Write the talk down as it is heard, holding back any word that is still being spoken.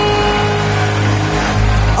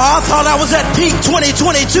I thought I was at peak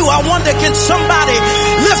 2022. I wonder, can somebody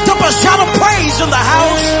lift up a shout of praise in the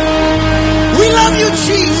house? We love you,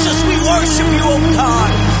 Jesus. We worship you, oh God.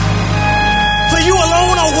 For you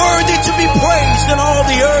alone are worthy to be praised in all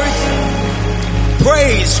the earth.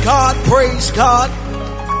 Praise God, praise God,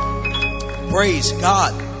 praise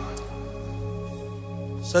God.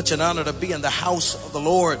 Such an honor to be in the house of the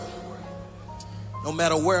Lord. No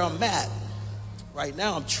matter where I'm at. Right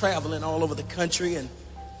now I'm traveling all over the country, and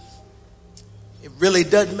it really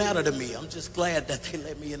doesn't matter to me. I'm just glad that they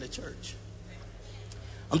let me in the church.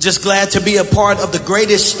 I'm just glad to be a part of the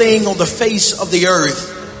greatest thing on the face of the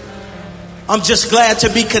earth. I'm just glad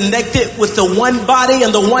to be connected with the one body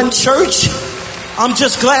and the one church. I'm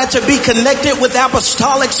just glad to be connected with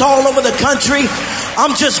apostolics all over the country.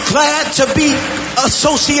 I'm just glad to be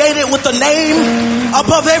associated with the name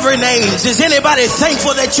above every name. Is anybody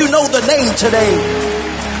thankful that you know the name today?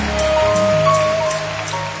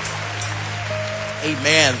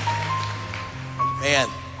 Amen. Amen.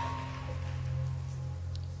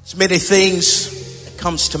 There's many things that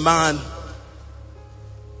comes to mind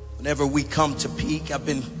whenever we come to Peak. I've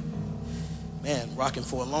been, rocking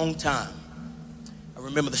for a long time. I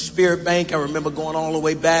remember the Spirit Bank. I remember going all the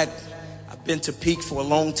way back. I've been to Peak for a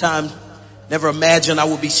long time. Never imagined I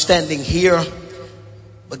would be standing here.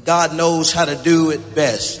 But God knows how to do it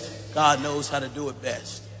best. God knows how to do it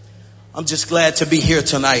best. I'm just glad to be here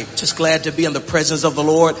tonight. Just glad to be in the presence of the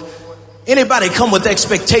Lord. Anybody come with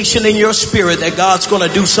expectation in your spirit that God's going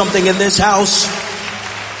to do something in this house?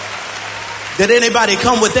 Did anybody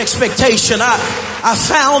come with expectation? I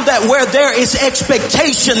found that where there is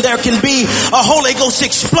expectation, there can be a Holy Ghost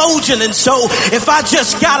explosion. And so if I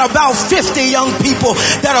just got about 50 young people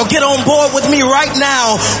that'll get on board with me right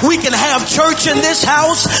now, we can have church in this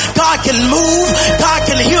house. God can move. God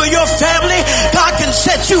can heal your family. God can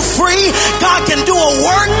set you free. God can do a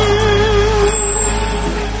work.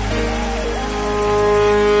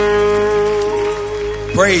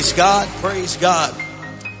 Praise God. Praise God.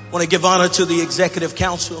 I want to give honor to the Executive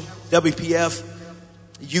Council, WPF,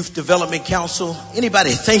 Youth Development Council. Anybody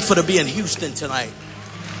thankful to be in Houston tonight?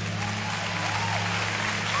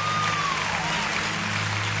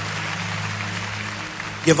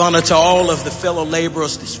 Give honor to all of the fellow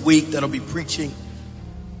laborers this week that'll be preaching.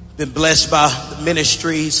 Been blessed by the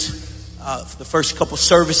ministries for the first couple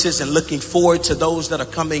services, and looking forward to those that are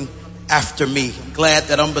coming after me. I'm glad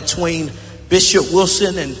that I'm between Bishop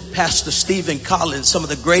Wilson and Pastor Stephen Collins, some of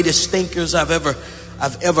the greatest thinkers I've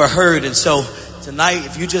ever heard. And so tonight,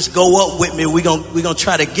 if you just go up with me, we're gonna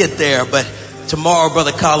try to get there. But tomorrow,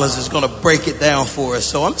 Brother Collins is gonna break it down for us.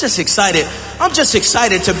 So I'm just excited. I'm just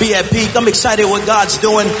excited to be at Peak. I'm excited what God's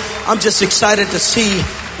doing. I'm just excited to see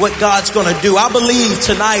what God's gonna do. I believe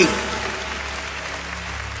tonight,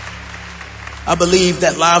 I believe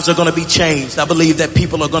that lives are gonna be changed. I believe that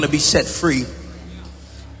people are gonna be set free.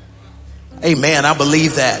 Amen. I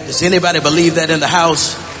believe that. Does anybody believe that in the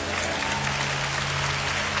house?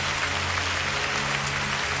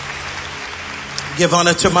 Give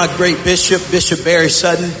honor to my great bishop, Bishop Barry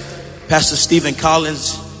Sutton, Pastor Stephen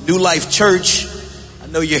Collins, New Life Church. I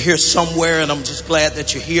know you're here somewhere, and I'm just glad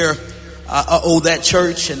that you're here. I owe that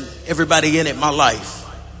church and everybody in it my life.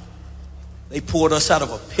 They poured us out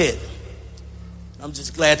of a pit. I'm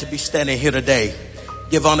just glad to be standing here today.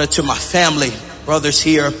 Give honor to my family, brothers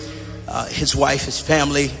here. His wife, his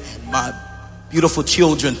family, and my beautiful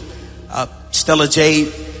children, Stella Jade,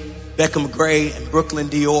 Beckham Gray, and Brooklyn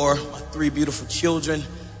Dior, my three beautiful children.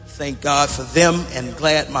 Thank God for them, and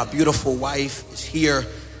glad my beautiful wife is here.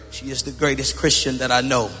 She is the greatest Christian that I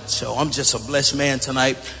know. So I'm just a blessed man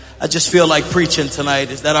tonight. I just feel like preaching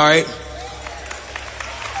tonight. Is that all right?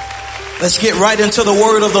 Let's get right into the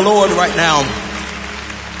word of the Lord right now.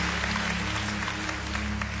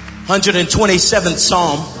 127th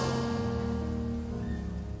Psalm.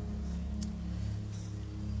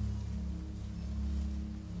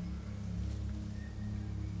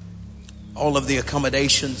 All of the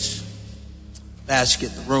accommodations, basket,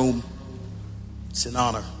 the room. It's an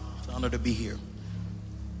honor. It's an honor to be here.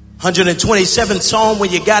 127th Psalm. When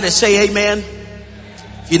you got it, say amen.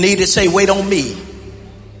 If you need it, say wait on me.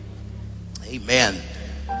 Amen.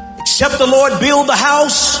 Except the Lord build the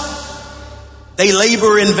house, they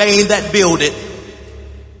labor in vain that build it.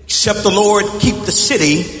 Except the Lord keep the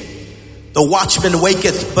city, the watchman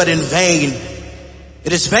waketh but in vain.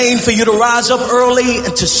 It is vain for you to rise up early and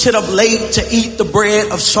to sit up late to eat the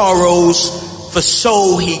bread of sorrows, for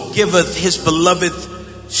so he giveth his beloved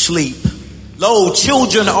sleep. Lo,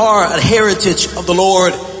 children are a heritage of the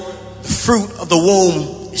Lord. The fruit of the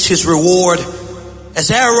womb is his reward. As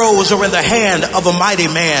arrows are in the hand of a mighty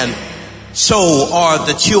man, so are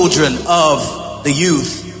the children of the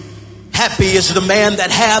youth. Happy is the man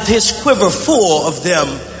that hath his quiver full of them.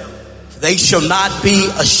 They shall not be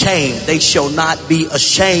ashamed. They shall not be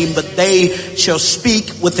ashamed, but they shall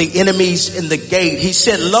speak with the enemies in the gate. He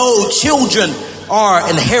said, lo, children are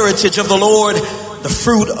an heritage of the Lord. The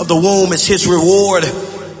fruit of the womb is his reward.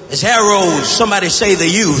 As arrows, somebody say the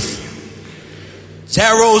youth. As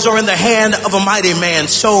arrows are in the hand of a mighty man,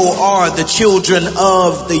 so are the children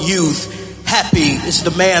of the youth. Happy is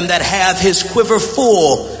the man that hath his quiver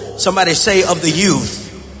full. Somebody say of the youth.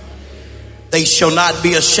 They shall not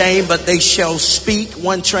be ashamed, but they shall speak.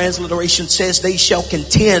 One transliteration says they shall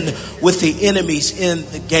contend with the enemies in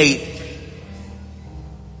the gate.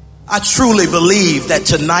 I truly believe that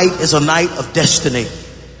tonight is a night of destiny.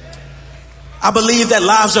 I believe that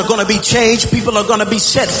lives are going to be changed. People are going to be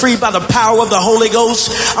set free by the power of the Holy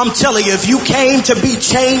Ghost. I'm telling you, if you came to be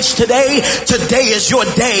changed today, today is your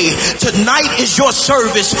day. Tonight is your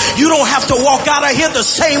service. You don't have to walk out of here the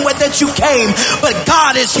same way that you came, but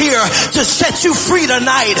God is here to set you free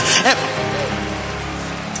tonight.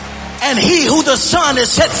 And he who the Son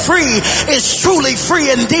is set free is truly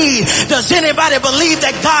free indeed. Does anybody believe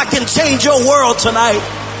that God can change your world tonight?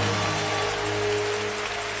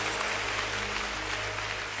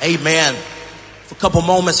 Amen. For a couple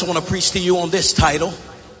moments, I want to preach to you on this title.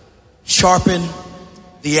 Sharpen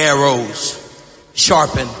the Arrows.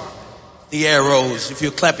 Sharpen the Arrows. If you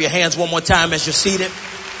clap your hands one more time as you're seated.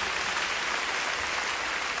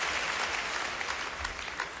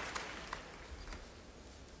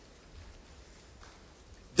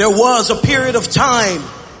 There was a period of time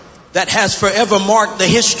that has forever marked the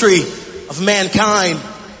history of mankind.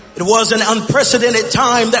 It was an unprecedented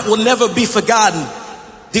time that will never be forgotten.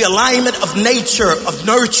 The alignment of nature, of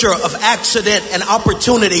nurture, of accident and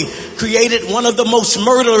opportunity created one of the most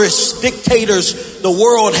murderous dictators the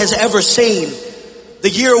world has ever seen. The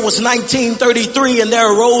year was 1933 and there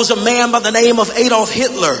arose a man by the name of Adolf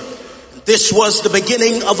Hitler. This was the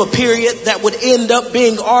beginning of a period that would end up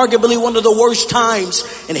being arguably one of the worst times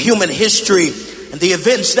in human history. And the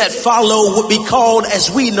events that follow would be called, as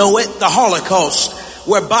we know it, the Holocaust,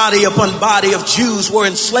 where body upon body of Jews were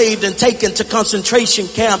enslaved and taken to concentration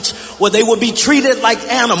camps where they would be treated like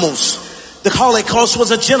animals. The Holocaust was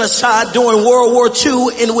a genocide during World War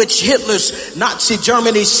II in which Hitler's Nazi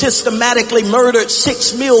Germany systematically murdered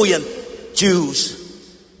 6 million Jews.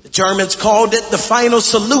 The Germans called it the final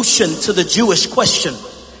solution to the Jewish question.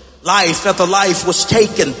 Life after life was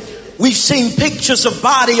taken. We've seen pictures of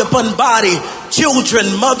body upon body,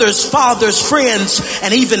 children, mothers, fathers, friends,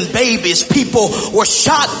 and even babies. People were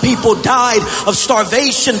shot. People died of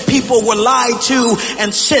starvation. People were lied to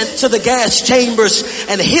and sent to the gas chambers.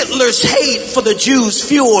 And Hitler's hate for the Jews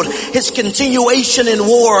fueled his continuation in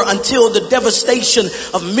war until the devastation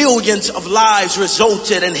of millions of lives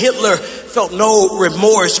resulted. And Hitler felt no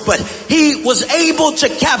remorse, but he was able to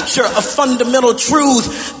capture a fundamental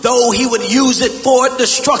truth, though he would use it for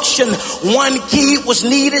destruction. One key was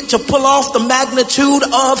needed to pull off the magnitude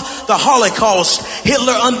of the Holocaust.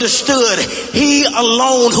 Hitler understood he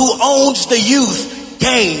alone who owns the youth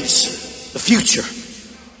gains the future.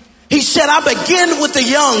 He said, I begin with the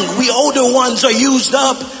young. We older ones are used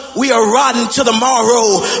up. We are rotten to the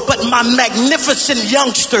marrow. But my magnificent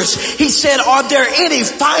youngsters, he said, are there any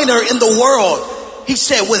finer in the world? He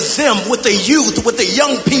said, with them, with the youth, with the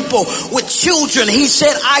young people, with children, he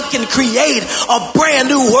said, I can create a brand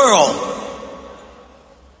new world.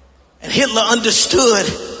 And Hitler understood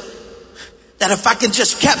that if I can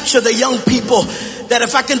just capture the young people, that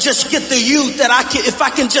if I can just get the youth, if I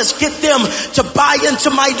can just get them to buy into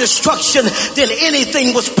my destruction, then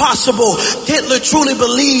anything was possible. Hitler truly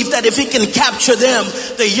believed that if he can capture them,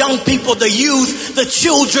 the young people, the youth, the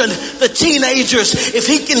children, the teenagers, if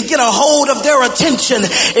he can get a hold of their attention,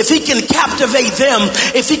 if he can captivate them,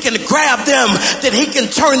 if he can grab them, then he can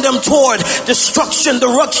turn them toward destruction. The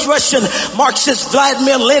Russian Marxist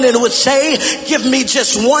Vladimir Lenin would say, give me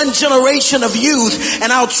just one generation of youth and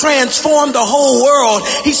I'll transform the whole world.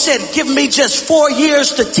 He said, give me just 4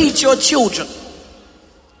 years to teach your children,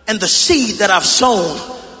 and the seed that I've sown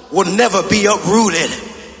will never be uprooted.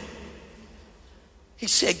 He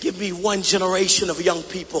said, give me one generation of young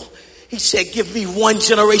people. He said, give me one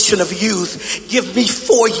generation of youth. Give me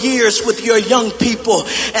 4 years with your young people,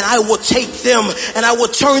 and I will take them and I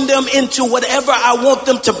will turn them into whatever I want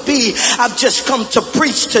them to be. I've just come to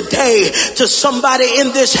preach today to somebody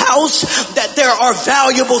in this house that there are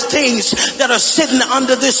valuable things that are sitting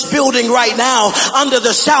under this building right now, under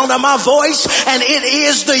the sound of my voice, and it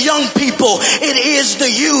is the young people. It is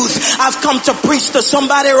the youth. I've come to preach to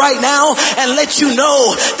somebody right now and let you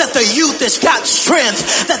know that the youth has got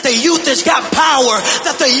strength, that the youth has got power,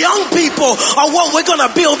 that the young people are what we're going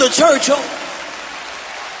to build the church on.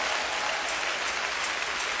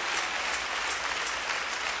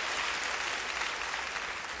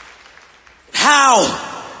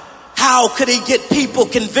 How could he get people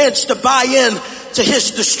convinced to buy in to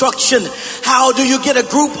his destruction? How do you get a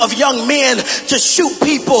group of young men to shoot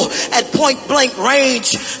people at point blank range,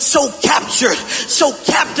 so captured, so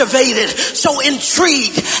captivated, so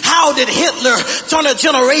intrigued? How did Hitler turn a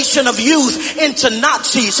generation of youth into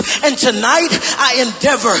Nazis? And tonight I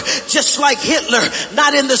endeavor, just like Hitler,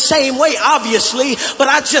 not in the same way obviously, but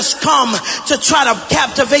I just come to try to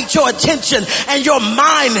captivate your attention and your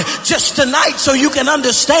mind just tonight so you can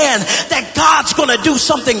understand that God's going to do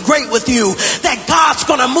something great with you, that God's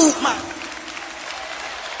going to move my...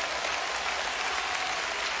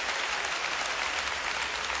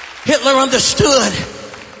 Hitler understood.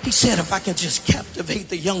 He said, if I can just captivate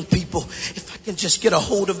the young people, if I can just get a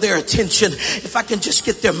hold of their attention, if I can just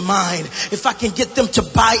get their mind, if I can get them to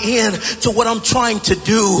buy in to what I'm trying to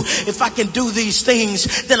do, if I can do these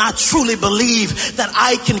things, then I truly believe that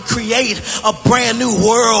I can create a brand new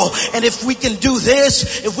world. And if we can do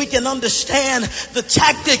this, if we can understand the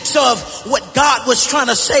tactics of what God was trying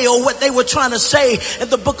to say, or what they were trying to say in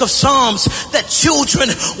the book of Psalms, that children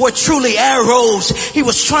were truly arrows. He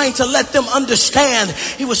was trying to let them understand.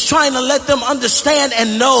 He was trying to let them understand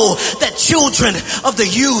and know that children of the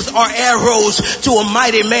youth are arrows to a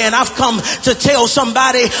mighty man. I've come to tell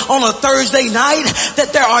somebody on a Thursday night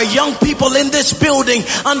that there are young people in this building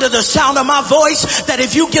under the sound of my voice, that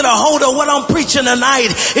if you get a hold of what I'm preaching tonight,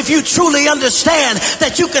 if you truly understand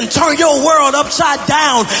that you can turn your world upside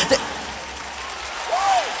down,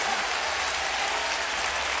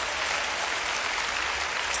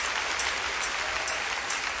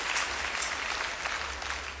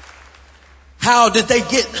 how did they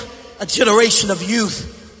get a generation of youth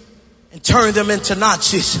and turn them into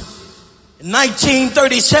Nazis? In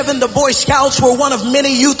 1937, the Boy Scouts were one of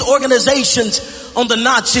many youth organizations on the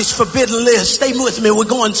Nazis' forbidden list. Stay with me, we're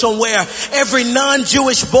going somewhere. Every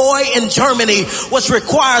non-Jewish boy in Germany was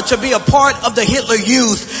required to be a part of the Hitler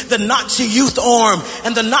Youth, the Nazi Youth Arm.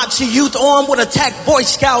 And the Nazi Youth Arm would attack Boy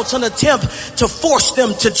Scouts in an attempt to force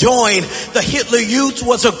them to join. The Hitler Youth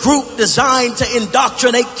was a group designed to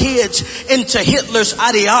indoctrinate kids into Hitler's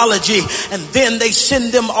ideology, and then they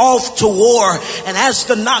send them off to war. And as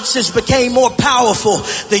the Nazis became more powerful,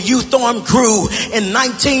 the Youth Arm grew. In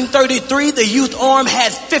 1933, the Youth Arm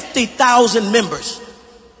had 50,000 members.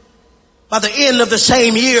 By the end of the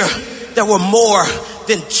same year, there were more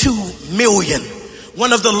than 2 million.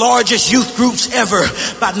 One of the largest youth groups ever.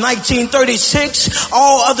 By 1936,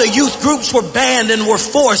 all other youth groups were banned and were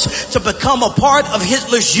forced to become a part of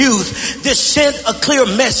Hitler's youth. This sent a clear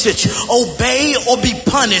message: obey or be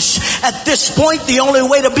punished. At this point, the only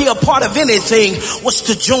way to be a part of anything was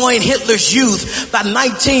to join Hitler's youth. By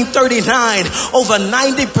 1939, over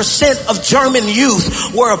 90% of German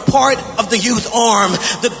youth were a part of the youth arm.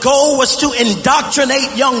 The goal was to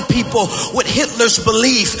indoctrinate young people with Hitler's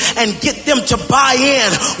belief and get them to buy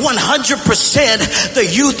in 100%. The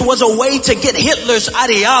youth was a way to get Hitler's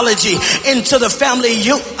ideology into the family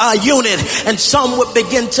unit, and some would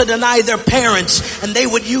begin to deny their parents, and they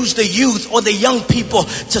would use the youth or the young people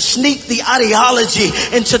to sneak the ideology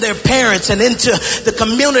into their parents and into the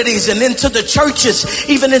communities and into the churches.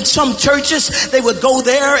 Even in some churches, they would go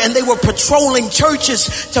there and they were patrolling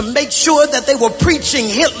churches to make sure that they were preaching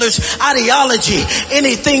Hitler's ideology.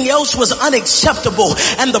 Anything else was unacceptable,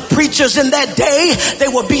 and the preachers in that day, they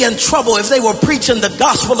would be in trouble if they were preaching the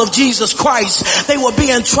gospel of Jesus Christ. They would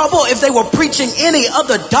be in trouble if they were preaching any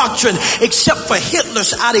other doctrine except for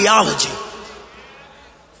Hitler's ideology.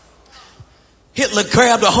 Hitler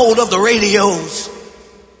grabbed a hold of the radios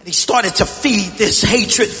and he started to feed this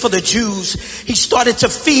hatred for the Jews. He started to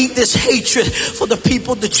feed this hatred for the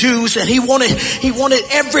people, the Jews, and he wanted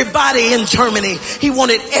everybody in Germany. He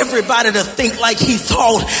wanted everybody to think like he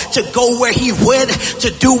thought, to go where he went, to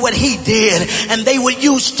do what he did. And they would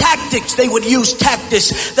use tactics. They would use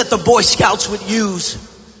tactics that the Boy Scouts would use.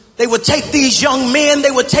 They would take these young men,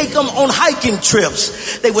 they would take them on hiking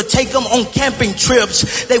trips. They would take them on camping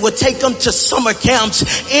trips. They would take them to summer camps.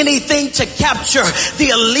 Anything to capture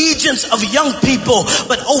the allegiance of young people.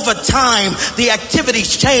 But over time, the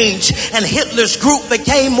activities changed, and Hitler's group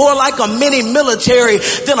became more like a mini military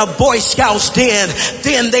than a Boy Scouts did.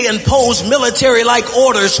 Then they imposed military-like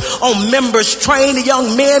orders on members, trained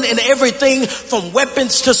young men in everything from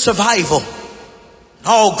weapons to survival.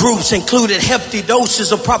 All groups included hefty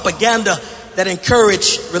doses of propaganda that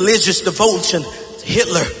encouraged religious devotion to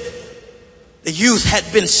Hitler. The youth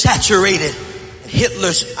had been saturated in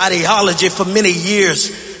Hitler's ideology for many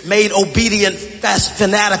years. made obedient, fast,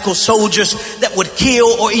 fanatical soldiers that would kill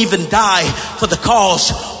or even die for the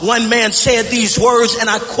cause. One man said these words, and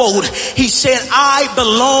I quote, he said, "I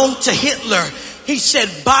belong to Hitler." He said,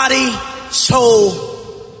 "Body,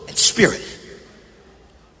 soul, and spirit."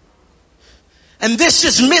 And this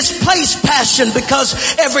is misplaced passion, because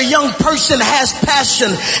every young person has passion,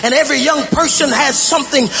 and every young person has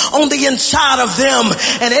something on the inside of them,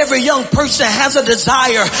 and every young person has a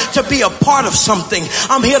desire to be a part of something.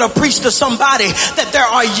 I'm here to preach to somebody that there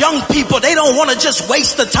are young people, they don't want to just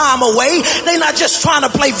waste the time away. They're not just trying to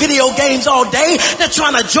play video games all day. They're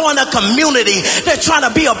trying to join a community. They're trying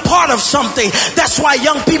to be a part of something. That's why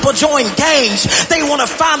young people join gangs. They want to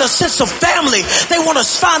find a sense of family. They want to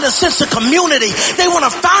find a sense of community. They want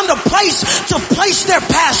to find a place to place their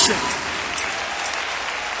passion.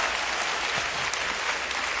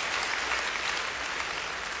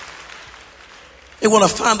 They want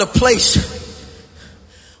to find a place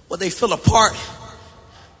where they feel a part.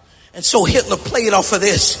 And so Hitler played off of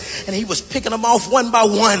this, and he was picking them off one by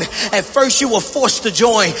one. At first you were forced to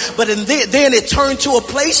join, but then it turned to a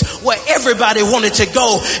place where everybody wanted to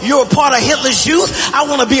go. You're a part of Hitler's youth. I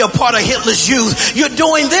want to be a part of Hitler's youth. You're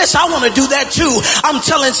doing this. I want to do that too. I'm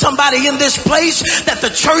telling somebody in this place that the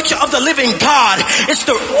church of the living God is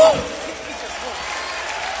the... Whoa.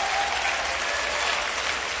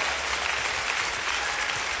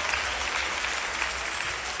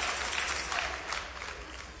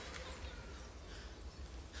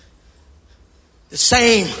 The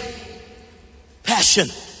same passion,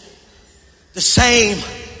 the same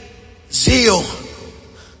zeal,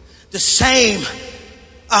 the same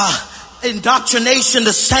indoctrination,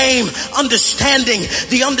 the same understanding,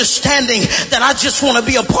 the understanding that I just want to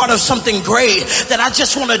be a part of something great, that I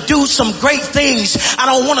just want to do some great things. I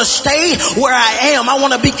don't want to stay where I am. I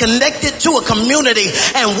want to be connected to a community.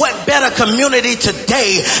 And what better community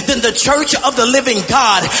today than the church of the living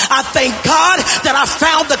God? I thank God that I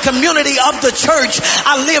found the community of the church.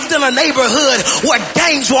 I lived in a neighborhood where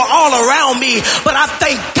gangs were all around me, but I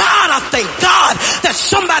thank God that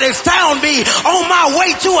somebody found me on my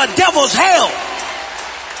way to a devil's hell.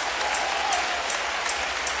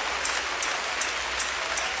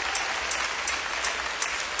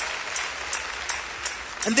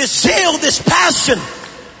 And this zeal, this passion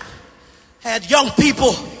had young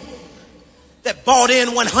people that bought in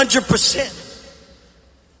 100%.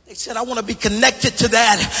 They said, I want to be connected to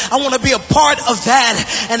that. I want to be a part of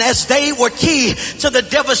that. And as they were key to the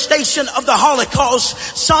devastation of the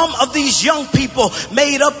Holocaust, some of these young people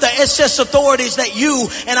made up the SS authorities that you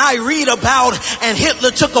and I read about. And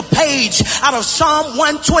Hitler took a page out of Psalm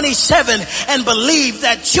 127 and believed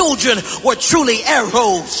that children were truly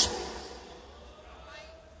arrows.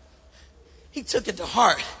 He took it to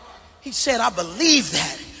heart. He said, I believe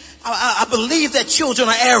that. I believe that children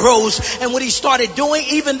are arrows. And what he started doing,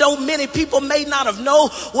 even though many people may not have known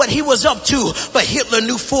what he was up to, but Hitler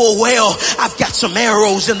knew full well, I've got some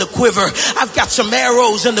arrows in the quiver. I've got some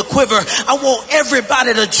arrows in the quiver. I want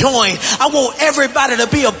everybody to join. I want everybody to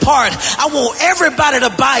be a part. I want everybody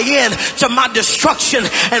to buy in to my destruction.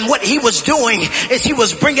 And what he was doing is he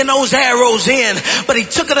was bringing those arrows in, but he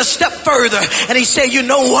took it a step further and he said, you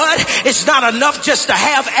know what? It's not enough just to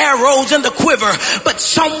have arrows in the quiver, but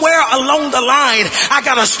somewhere along the line, I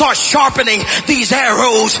gotta start sharpening these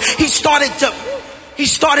arrows. He started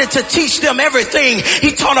to teach them everything.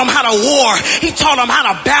 He taught them how to war. He taught them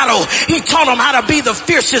how to battle. He taught them how to be the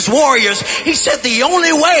fiercest warriors. He said the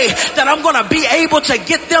only way that I'm going to be able to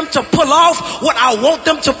get them to pull off what I want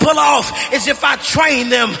them to pull off is if I train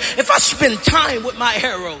them, if I spend time with my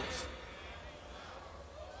arrows.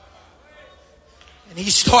 And he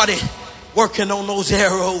started working on those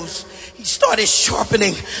arrows. He started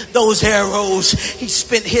sharpening those arrows. He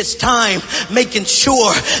spent his time making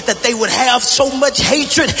sure that they would have so much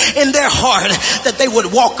hatred in their heart that they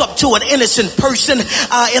would walk up to an innocent person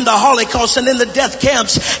in the Holocaust and in the death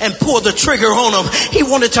camps and pull the trigger on them. He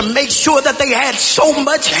wanted to make sure that they had so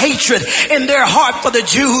much hatred in their heart for the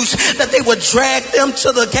Jews that they would drag them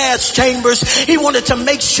to the gas chambers. He wanted to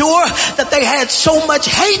make sure that they had so much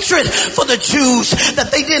hatred for the Jews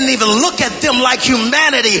that they didn't even look at them like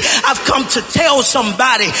humanity. I've come to tell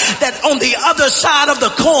somebody that on the other side of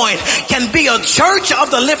the coin can be a church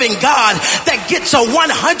of the living God that gets a 100%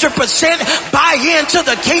 buy into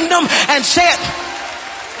the kingdom and said,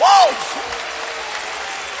 whoa.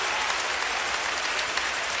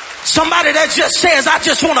 Somebody that just says, I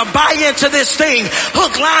just want to buy into this thing,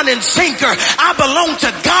 hook, line, and sinker. I belong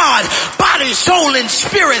to God, body, soul, and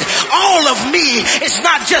spirit. All of me. It's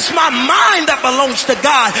not just my mind that belongs to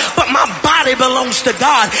God, but my body belongs to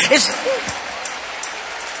God.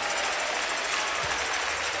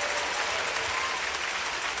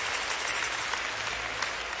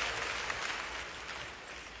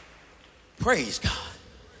 Praise God.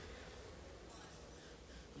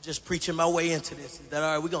 I'm just preaching my way into this. Is that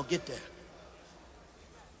all right? We're going to get there.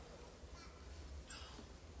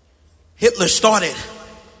 Hitler started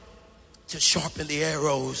to sharpen the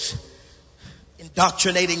arrows,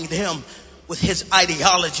 indoctrinating them with his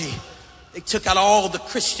ideology. They took out all the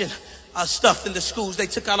Christian stuff in the schools. They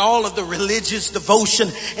took out all of the religious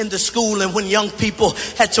devotion in the school. And when young people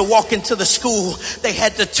had to walk into the school, they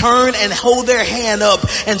had to turn and hold their hand up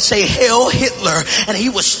and say, "Hail Hitler." And he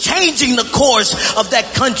was changing the course of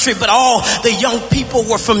that country. But all the young people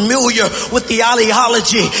were familiar with the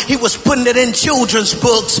ideology. He was putting it in children's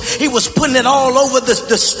books. He was putting it all over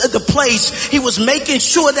the place. He was making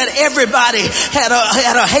sure that everybody had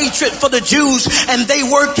a hatred for the Jews. And they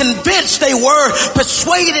were convinced, they were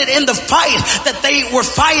persuaded in the fight that they were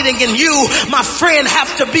fighting. And you, my friend,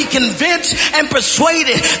 have to be convinced and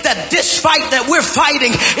persuaded that this fight that we're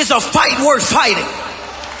fighting is a fight worth fighting.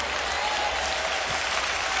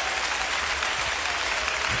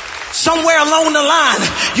 Somewhere along the line,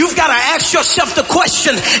 you've got to ask yourself the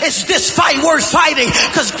question, is this fight worth fighting?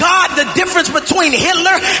 Because God, the difference between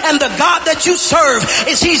Hitler and the God that you serve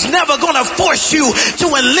is he's never going to force you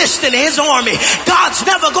to enlist in his army. God's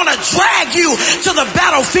never going to drag you to the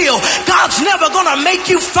battlefield. God's never going to make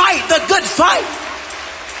you fight the good fight.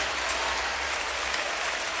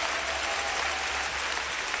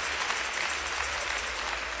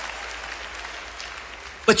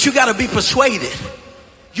 But you got to be persuaded.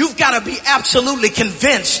 You've got to be absolutely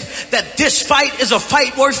convinced that this fight is a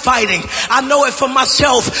fight worth fighting. I know it for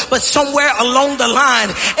myself, but somewhere along the line,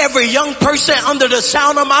 every young person under the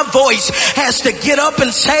sound of my voice has to get up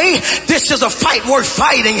and say, this is a fight worth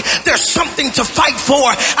fighting. There's something to fight for.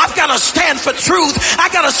 I've got to stand for truth.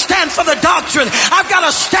 I've got to stand for the doctrine. I've got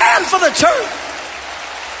to stand for the church.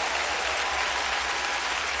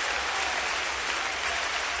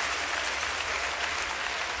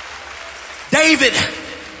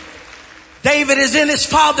 David is in his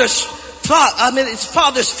father's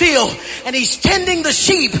field, and he's tending the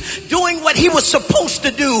sheep, doing what he was supposed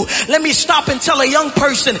to do. Let me stop and tell a young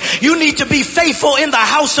person, you need to be faithful in the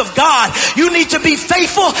house of God. You need to be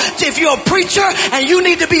faithful if you're a preacher, and you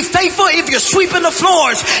need to be faithful if you're sweeping the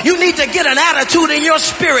floors. You need to get an attitude in your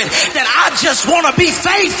spirit that I just want to be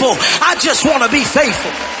faithful. I just want to be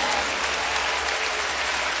faithful.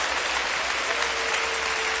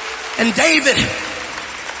 And David,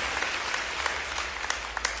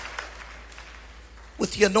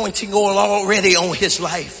 with the anointing oil already on his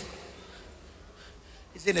life,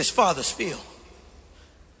 is in his father's field.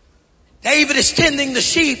 David is tending the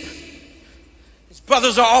sheep. His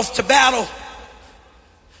brothers are off to battle.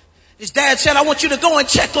 His dad said, I want you to go and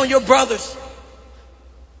check on your brothers.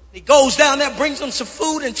 He goes down there, brings them some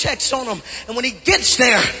food and checks on them. And when he gets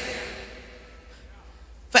there,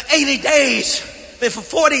 for 80 days, for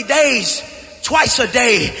 40 days, twice a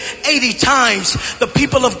day, 80 times, the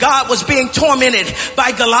people of God was being tormented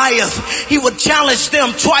by Goliath. He would challenge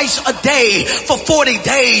them twice a day for 40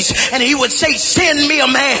 days. And he would say, send me a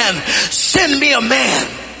man. Send me a man.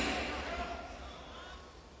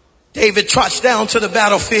 David trots down to the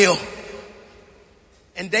battlefield.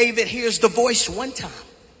 And David hears the voice one time.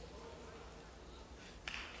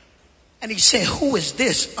 And he said, who is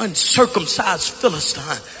this uncircumcised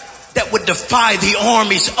Philistine that would defy the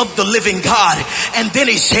armies of the living God? And then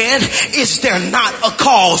he said, is there not a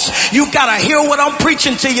cause? You gotta hear what I'm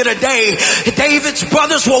preaching to you today. David's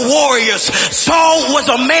brothers were warriors. Saul was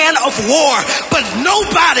a man of war, but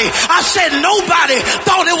nobody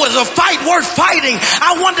thought it was a fight worth fighting.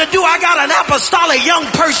 I got an apostolic young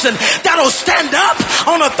person that'll stand up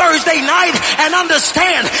on a Thursday night and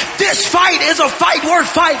understand this fight is a fight worth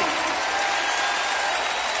fighting.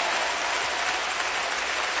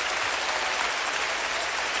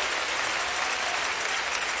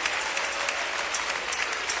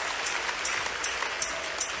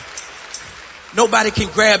 Nobody can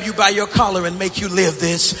grab you by your collar and make you live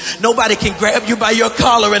this. Nobody can grab you by your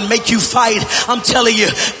collar and make you fight. I'm telling you,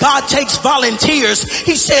 God takes volunteers.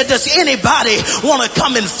 He said, does anybody want to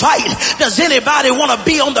come and fight? Does anybody want to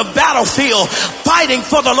be on the battlefield fighting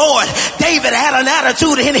for the Lord? David had an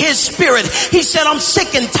attitude in his spirit. He said, I'm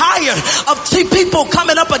sick and tired of people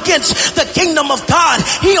coming up against the kingdom of God.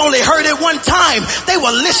 He only heard it one time. They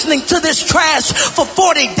were listening to this trash for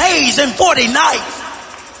 40 days and 40 nights.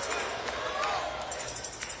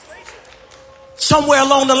 Somewhere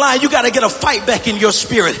along the line, you got to get a fight back in your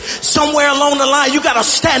spirit. Somewhere along the line, you got to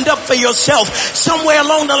stand up for yourself. Somewhere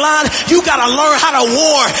along the line, you got to learn how to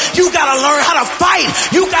war. You got to learn how to fight.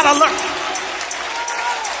 You got to learn.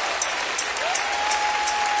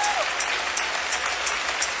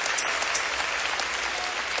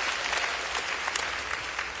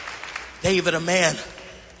 David,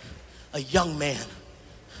 a young man,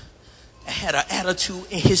 had an attitude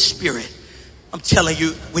in his spirit. I'm telling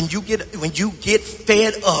you, when you get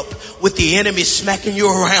fed up with the enemy smacking you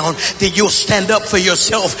around, then you'll stand up for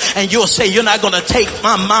yourself and you'll say, you're not going to take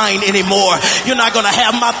my mind anymore. You're not going to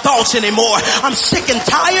have my thoughts anymore. I'm sick and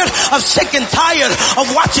tired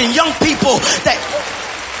of watching young people that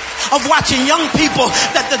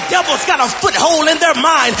the devil's got a foothold in their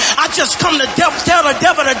mind. I just come to tell the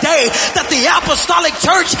devil today that the apostolic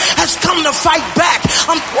church has come to fight back.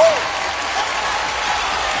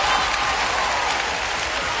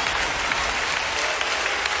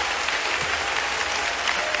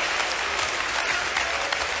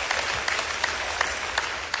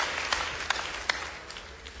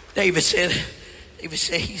 David said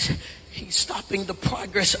he's stopping the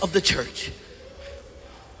progress of the church.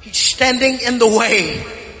 He's standing in the way.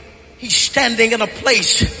 He's standing in a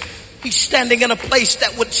place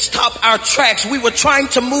that would stop our tracks. We were trying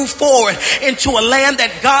to move forward into a land that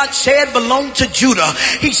God said belonged to Judah.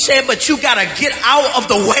 He said, but you gotta get out of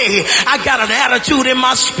the way. I got an attitude in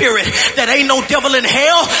my spirit that ain't no devil in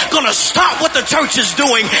hell gonna stop what the church is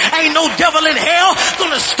doing. Ain't no devil in hell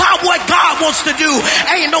gonna stop what God wants to do.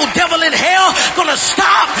 Ain't no devil in hell gonna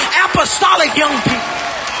stop apostolic young people.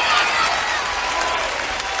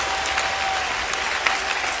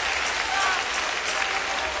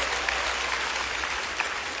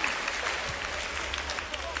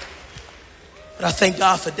 But I thank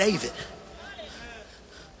God for David,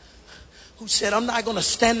 who said, I'm not going to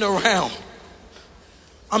stand around.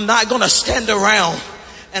 I'm not going to stand around.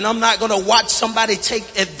 And I'm not going to watch somebody take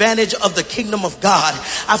advantage of the kingdom of God.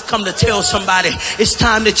 I've come to tell somebody it's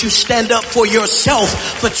time that you stand up for yourself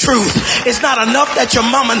for truth. It's not enough that your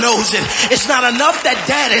mama knows it. It's not enough that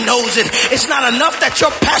daddy knows it. It's not enough that your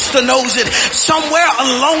pastor knows it. Somewhere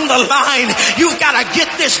along the line, you've got to get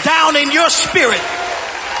this down in your spirit.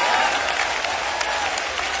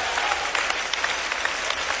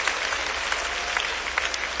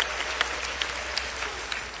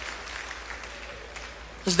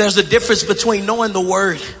 Because there's a difference between knowing the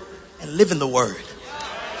word and living the word.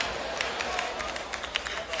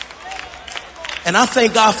 And I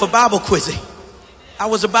thank God for Bible quizzing. I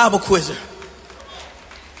was a Bible quizzer.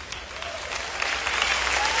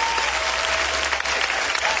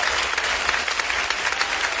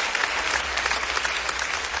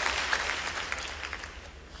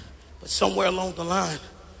 But somewhere along the line,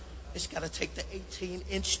 it's got to take the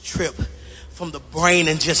 18-inch trip from the brain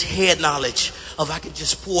and just head knowledge of I can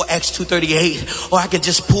just pull Acts 2:38 or I can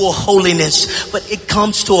just pull holiness. But it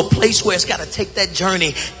comes to a place where it's got to take that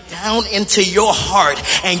journey down into your heart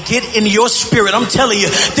and get in your spirit. I'm telling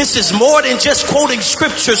you, this is more than just quoting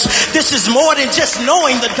scriptures. This is more than just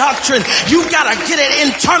knowing the doctrine. You got to get it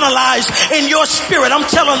internalized in your spirit. I'm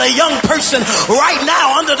telling a young person right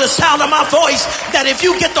now under the sound of my voice that if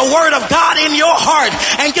you get the word of God in your heart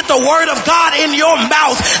and get the word of God in your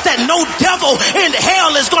mouth, that no devil in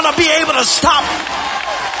hell is going to be able to stop.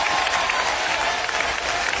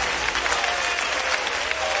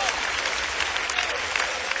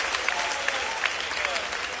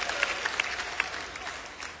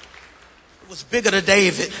 It was bigger to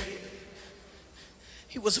David.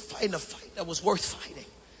 He was fighting a fight that was worth fighting.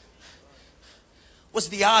 Was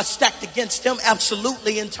the odds stacked against him?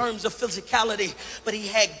 Absolutely, in terms of physicality, but he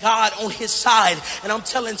had God on his side. And I'm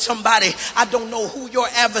telling somebody, I don't know who your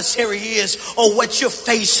adversary is or what you're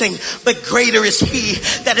facing, but greater is he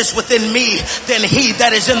that is within me than he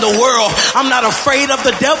that is in the world. I'm not afraid of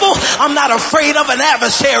the devil. I'm not afraid of an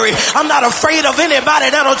adversary. I'm not afraid of anybody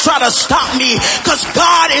that'll try to stop me, because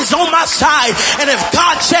God is on my side. And if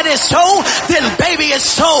God said it's so, then baby, it's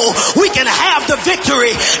so. We can have the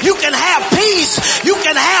victory. You can have peace. You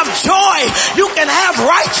can have joy. You can have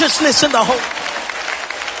righteousness in the hope.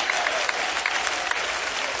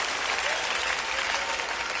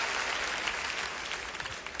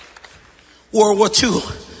 World War II,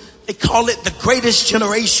 they call it the greatest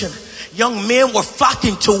generation. Young men were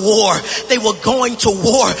flocking to war. They were going to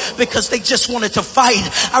war because they just wanted to fight.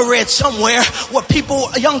 I read somewhere where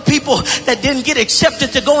young people that didn't get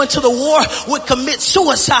accepted to go into the war would commit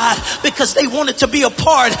suicide because they wanted to be a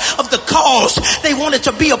part of the cause. They wanted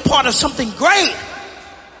to be a part of something great.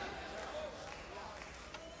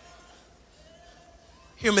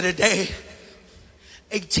 Hear me today,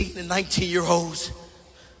 18 and 19-year-olds.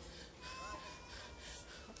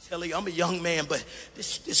 Tell you, I'm a young man, but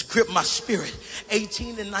this gripped my spirit.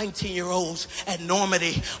 18 and 19-year-olds at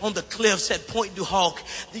Normandy on the cliffs at Point du Hoc.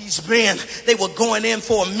 These men, they were going in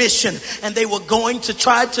for a mission, and they were going to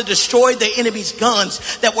try to destroy the enemy's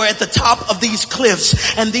guns that were at the top of these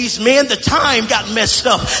cliffs. And these men, the time got messed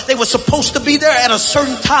up. They were supposed to be there at a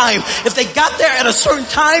certain time. If they got there at a certain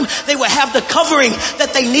time, they would have the covering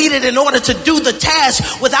that they needed in order to do the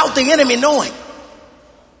task without the enemy knowing.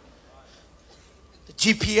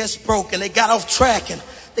 GPS broke and they got off track and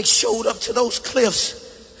they showed up to those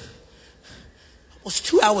cliffs. Almost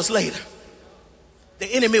 2 hours later, the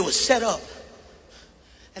enemy was set up.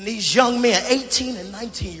 And these young men, 18 and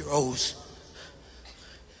 19-year-olds,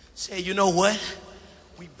 said, you know what?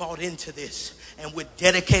 We bought into this and we're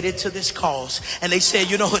dedicated to this cause. And they said,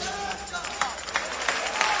 you know what?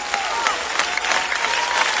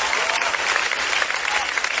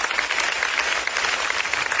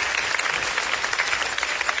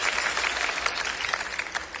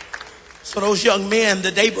 So those young men, the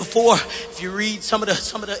day before, if you read some of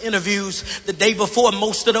the interviews, the day before,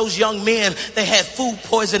 most of those young men, they had food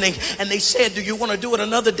poisoning, and they said, do you want to do it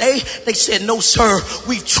another day? They said, no, sir.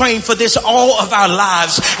 We've trained for this all of our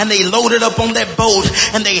lives. And they loaded up on that boat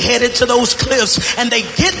and they headed to those cliffs, and they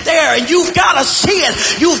get there, and you've got to see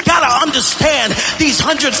it. You've got to understand these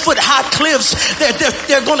 100-foot high cliffs.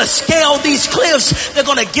 They're going to scale these cliffs. They're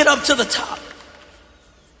going to get up to the top.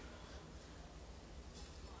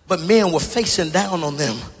 But men were facing down on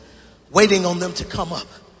them, waiting on them to come up.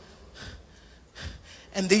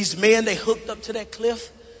 And these men, they hooked up to that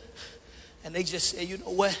cliff, and they just said, you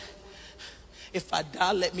know what? If I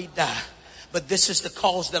die, let me die. But this is the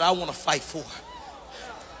cause that I want to fight for.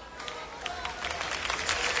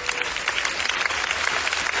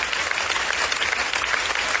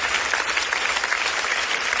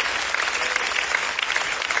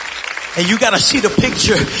 And you got to see the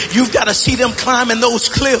picture. You've got to see them climbing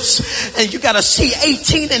those cliffs. And you got to see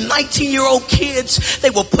 18 and 19-year-old kids.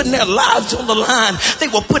 They were putting their lives on the line.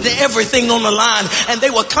 They were putting everything on the line. And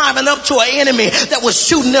they were climbing up to an enemy that was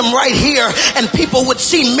shooting them right here. And people would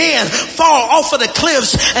see men fall off of the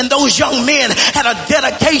cliffs. And those young men had a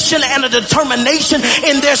dedication and a determination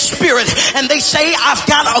in their spirit. And they say, I've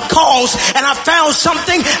got a cause and I found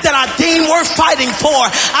something that I deem worth fighting for.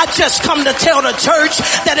 I just come to tell the church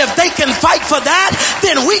that if they can fight for that,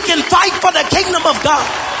 then we can fight for the kingdom of God.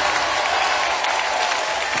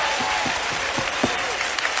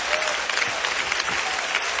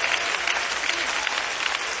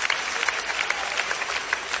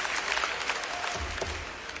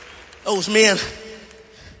 Those men,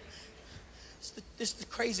 this is the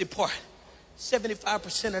crazy part.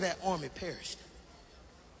 75% of that army perished.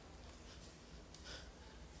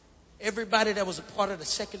 Everybody that was a part of the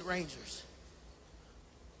 2nd Rangers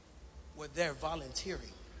were there volunteering.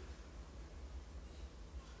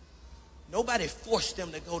 Nobody forced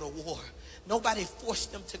them to go to war. Nobody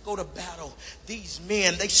forced them to go to battle. These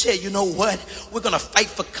men, they said, you know what? We're going to fight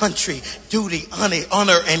for country, duty,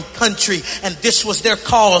 honor, and country. And this was their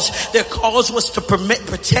cause. Their cause was to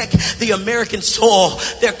protect the American soil.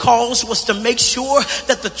 Their cause was to make sure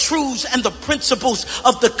that the truths and the principles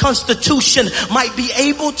of the Constitution might be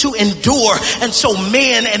able to endure. And so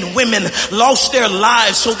men and women lost their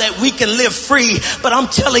lives so that we can live free. But I'm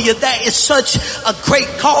telling you, that is such a great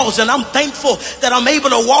cause. And I'm thankful that I'm able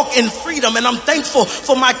to walk in freedom. And I'm thankful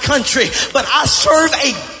for my country. But I serve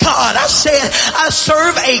a God. I said, I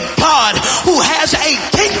serve a God who has a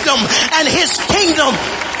kingdom, and his kingdom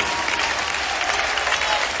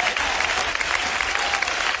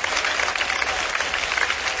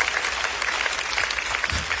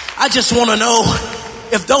I just want to know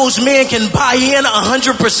if those men can buy in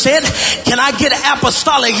 100%. Can I get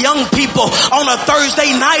apostolic young people on a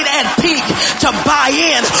Thursday night at Peak to buy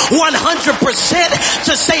in 100%,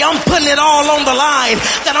 to say I'm putting it all on the line,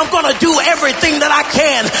 that I'm going to do everything that I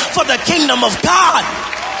can for the kingdom of God?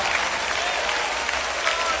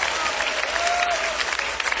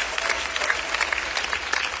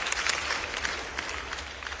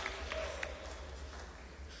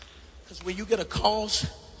 Because when you get a cause,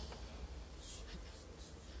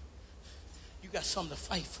 got something to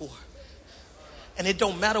fight for. And it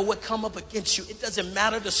don't matter what come up against you. It doesn't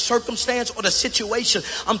matter the circumstance or the situation.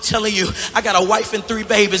 I'm telling you, I got a wife and 3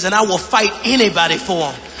 babies, and I will fight anybody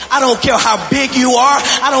for them. I don't care how big you are.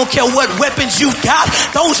 I don't care what weapons you got.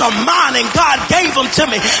 Those are mine, and God gave them to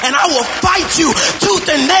me. And I will fight you tooth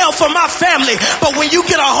and nail for my family. But when you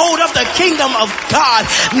get a hold of the kingdom of God,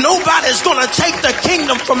 nobody's going to take the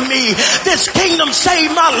kingdom from me. This kingdom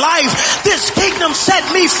saved my life. This kingdom set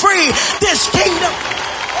me free. This kingdom...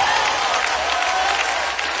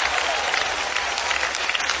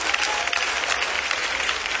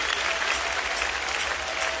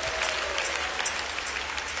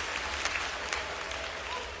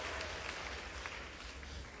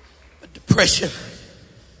 Depression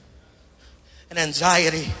and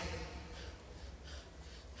anxiety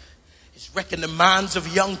is wrecking the minds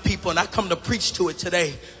of young people, and I come to preach to it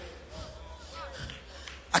today.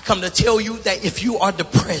 I come to tell you that if you are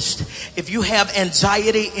depressed, if you have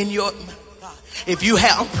anxiety in your,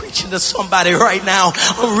 I'm preaching to somebody right now.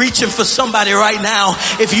 I'm reaching for somebody right now.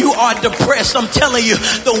 If you are depressed, I'm telling you,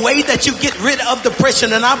 the way that you get rid of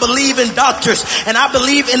depression, and I believe in doctors, and I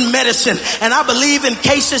believe in medicine, and I believe in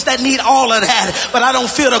cases that need all of that, but I don't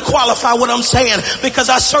feel to qualify what I'm saying, because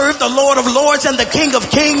I serve the Lord of Lords and the King of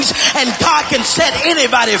Kings, and God can set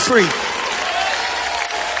anybody free.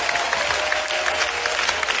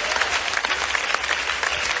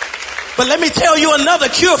 But let me tell you another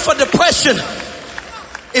cure for depression.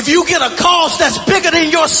 If you get a cause that's bigger than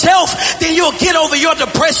yourself, then you'll get over your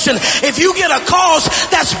depression. If you get a cause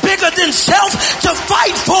that's bigger than self to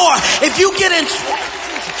fight for, if you get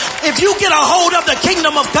a hold of the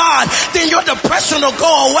kingdom of God, then your depression will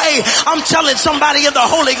go away. I'm telling somebody in the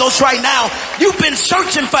Holy Ghost right now, you've been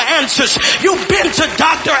searching for answers. You've been to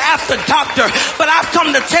doctor after doctor, but I've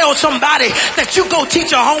come to tell somebody that you go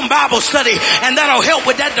teach a home Bible study, and that'll help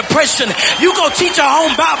with that depression. You go teach a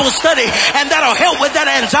home Bible study, and that'll help with that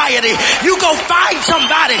anxiety. You go find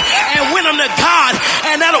somebody and win them to God,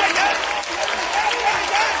 and that'll...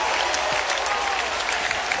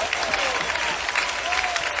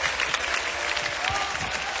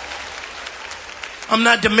 I'm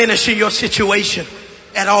not diminishing your situation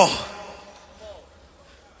at all.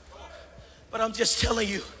 But I'm just telling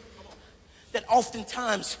you that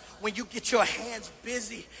oftentimes when you get your hands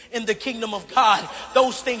busy in the kingdom of God,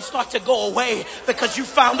 those things start to go away, because you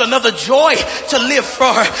found another joy to live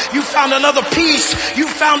for. You found another peace. You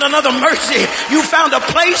found another mercy. You found a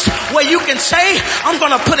place where you can say, I'm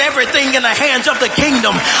going to put everything in the hands of the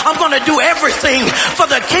kingdom. I'm going to do everything for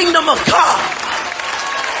the kingdom of God.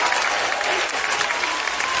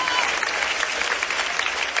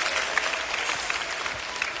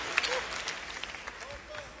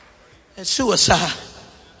 And suicide.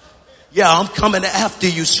 Yeah, I'm coming after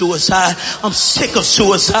you, suicide. I'm sick of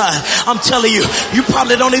suicide. I'm telling you, you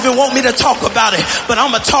probably don't even want me to talk about it, but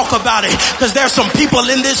I'm going to talk about it, because there's some people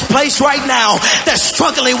in this place right now that's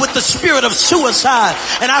struggling with the spirit of suicide.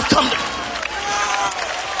 And I've come to...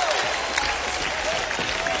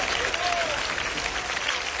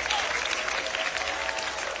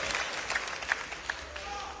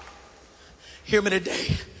 Hear me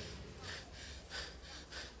today.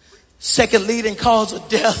 Second leading cause of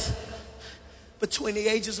death between the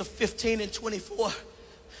ages of 15 and 24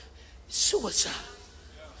 is suicide.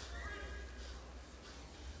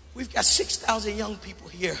 We've got 6,000 young people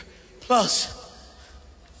here, plus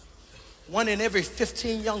 1 in every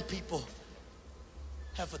 15 young people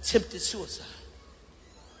have attempted suicide.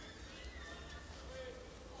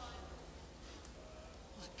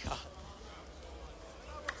 My God.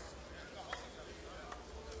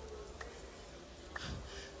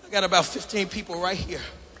 I got about 15 people right here.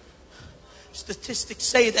 Statistics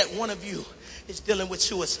say that one of you is dealing with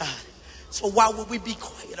suicide. So why would we be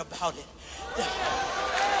quiet about it?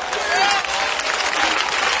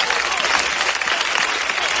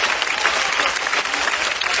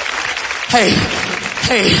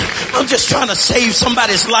 Hey, I'm just trying to save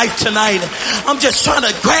somebody's life tonight. I'm just trying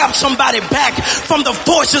to grab somebody back from the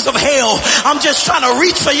forces of hell. I'm just trying to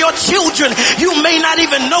reach for your children. You may not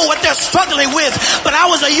even know what they're struggling with, but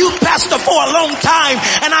I was a youth pastor for a long time,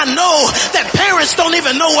 and I know that parents don't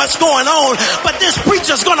even know what's going on. But this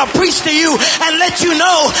preacher's going to preach to you and let you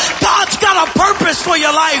know God's got a purpose for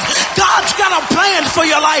your life. God's got a plan for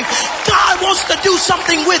your life. God wants to do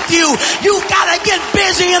something with you. You've got to get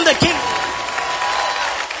busy in the kingdom.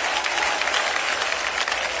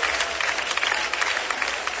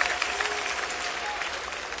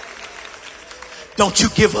 Don't you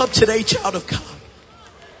give up today, child of God.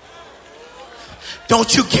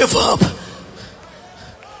 Don't you give up.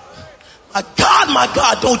 My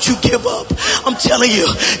God, don't you give up. I'm telling you,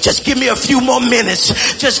 just give me a few more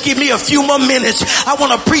minutes. Just give me a few more minutes. I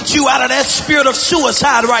want to preach you out of that spirit of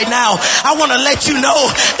suicide right now. I want to let you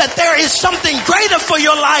know that there is something greater for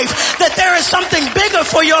your life, that there is something bigger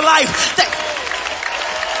for your life.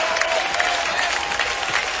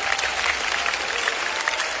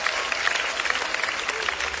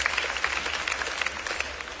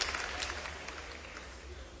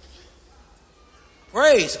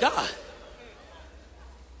 Praise God.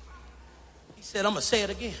 He said, I'm going to say it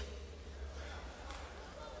again.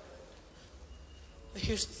 But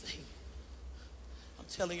here's the thing. I'm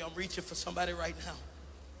telling you, I'm reaching for somebody right now.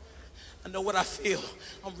 I know what I feel.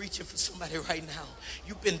 I'm reaching for somebody right now.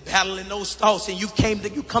 You've been battling those thoughts, and you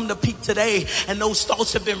come to Peak today, and those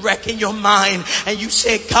thoughts have been wrecking your mind. And you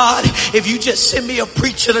said, God, if you just send me a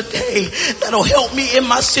preacher today that'll help me in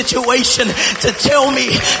my situation, to tell me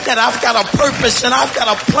that I've got a purpose and I've got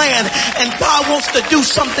a plan, and God wants to do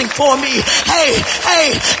something for me.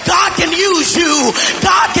 Hey, God can use you.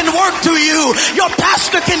 God can work through you. Your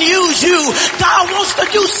pastor can use you. God wants to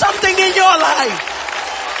do something in your life.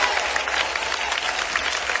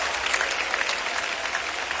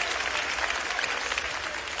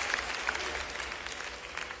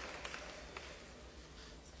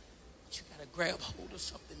 Grab hold of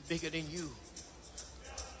something bigger than you.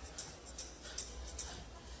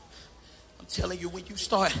 I'm telling you, when you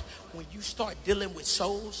start dealing with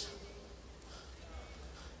souls,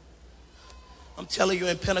 I'm telling you,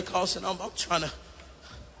 in Pentecost, and I'm trying to,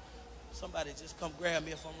 somebody just come grab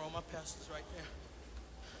me if I'm wrong. My pastor's right there.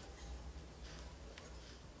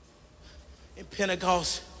 In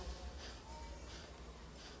Pentecost,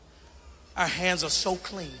 our hands are so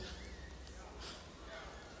clean.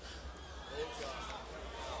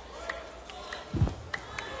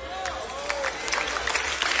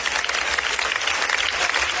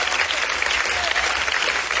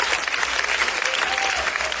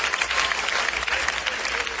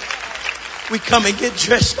 We come and get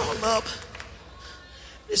dressed all up.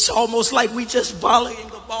 It's almost like we just volleying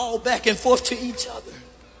the ball back and forth to each other.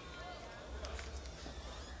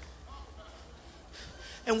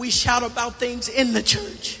 And we shout about things in the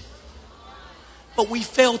church, but we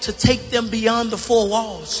fail to take them beyond the four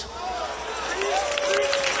walls.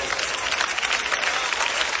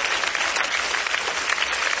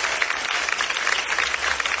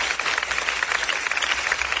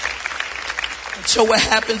 So what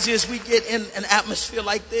happens is we get in an atmosphere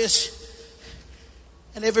like this,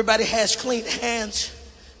 and everybody has clean hands,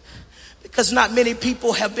 because not many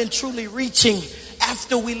people have been truly reaching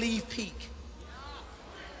after we leave Peak.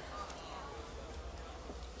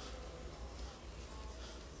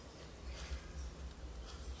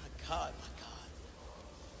 My God.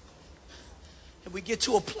 And we get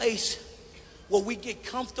to a place where we get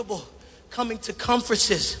comfortable coming to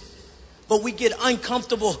conferences, but we get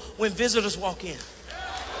uncomfortable when visitors walk in.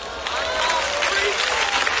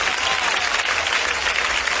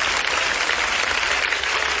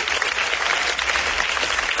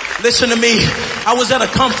 Listen to me. I was at a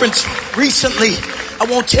conference recently. I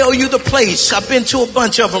won't tell you the place. I've been to a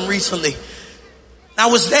bunch of them recently. I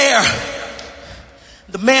was there.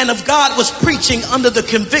 The man of God was preaching under the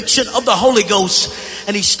conviction of the Holy Ghost,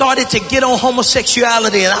 and he started to get on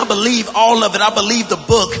homosexuality, and I believe all of it. I believe the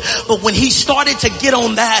book. But when he started to get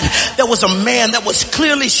on that, there was a man that was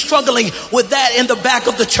clearly struggling with that in the back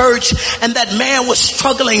of the church, and that man was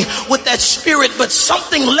struggling with that spirit, but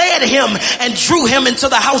something led him and drew him into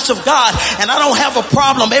the house of God. And I don't have a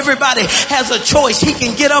problem. Everybody has a choice. He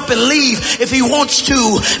can get up and leave if he wants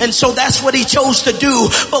to, and so that's what he chose to do.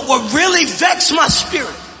 But what really vexed my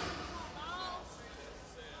spirit,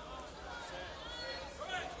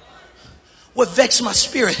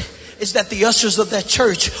 is that the ushers of that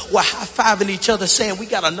church were high-fiving each other saying, we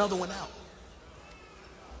got another one out.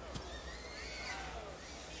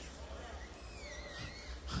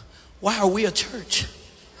 Why are we a church?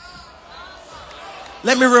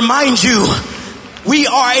 Let me remind you, we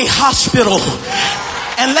are a hospital.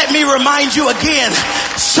 And let me remind you again,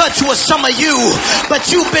 such was some of you,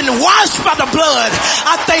 but you've been washed by the blood.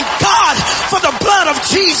 I thank God for the blood of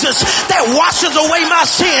Jesus that washes away my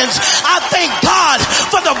sins. I thank God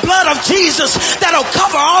for the blood of Jesus that'll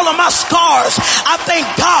cover all of my scars. I thank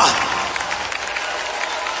God.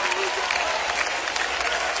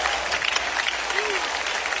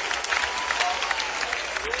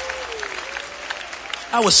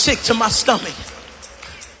 I was sick to my stomach.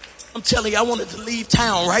 I'm telling you, I wanted to leave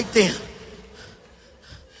town right then.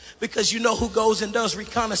 Because you know who goes and does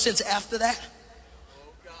reconnaissance after that?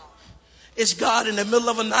 It's God in the middle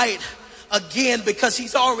of a night. Again, because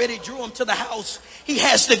he's already drew him to the house, he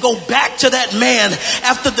has to go back to that man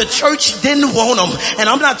after the church didn't want him. And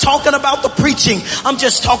I'm not talking about the preaching. I'm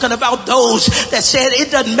just talking about those that said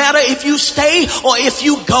it doesn't matter if you stay or if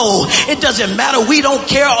you go. It doesn't matter. We don't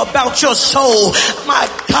care about your soul. My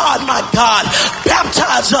God,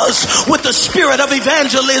 baptize us with the spirit of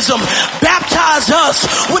evangelism. Baptize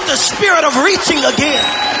us with the spirit of reaching again.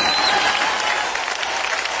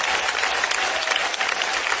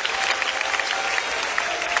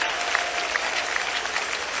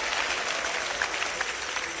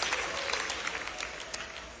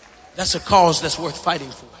 That's a cause that's worth fighting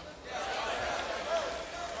for.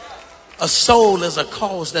 A soul is a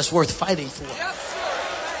cause that's worth fighting for.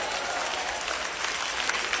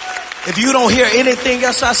 If you don't hear anything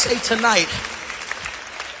else I say tonight,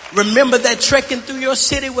 remember that trekking through your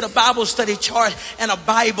city with a Bible study chart and a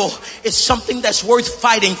Bible is something that's worth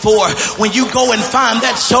fighting for. When you go and find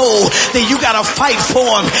that soul, then you got to fight for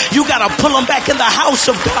them. You got to pull them back in the house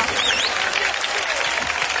of God.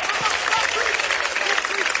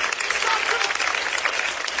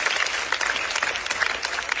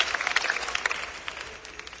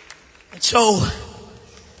 And so,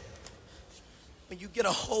 when you get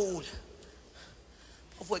a hold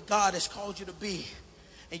of what God has called you to be,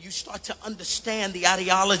 and you start to understand the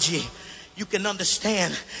ideology, you can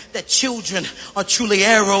understand that children are truly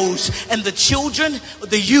arrows, and the children,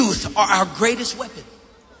 the youth, are our greatest weapon.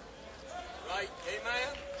 Right.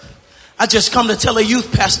 Amen. I just come to tell a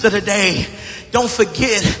youth pastor today, don't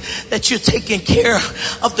forget that you're taking care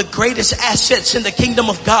of the greatest assets in the kingdom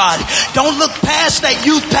of God. Don't look past that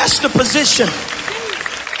youth pastor position.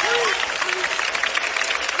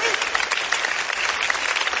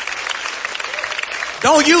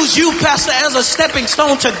 Don't use you, pastor, as a stepping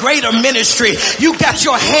stone to greater ministry. You got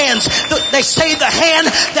your hands. They say the hand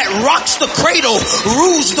that rocks the cradle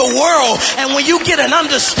rules the world. And when you get an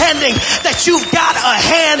understanding that you've got a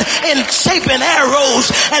hand in shaping arrows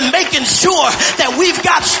and making sure that we've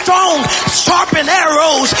got strong, sharpened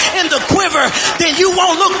arrows in the quiver, then you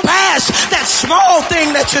won't look past that small thing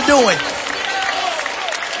that you're doing.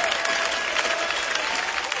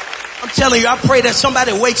 I'm telling you, I pray that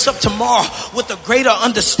somebody wakes up tomorrow with a greater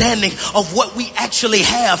understanding of what we actually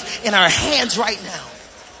have in our hands right now.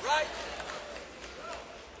 Right.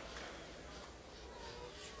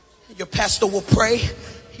 Your pastor will pray,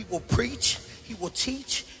 he will preach, he will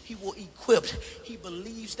teach, he will equip. He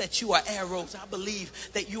believes that you are arrows. I believe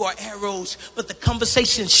that you are arrows. But the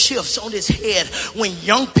conversation shifts on his head when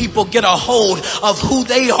young people get a hold of who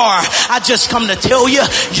they are. I just come to tell you,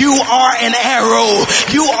 you are an arrow.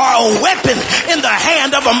 You are a weapon in the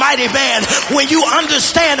hand of a mighty man. When you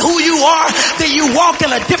understand who you are, then you walk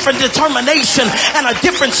in a different determination and a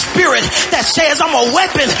different spirit that says, I'm a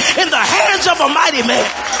weapon in the hands of a mighty man.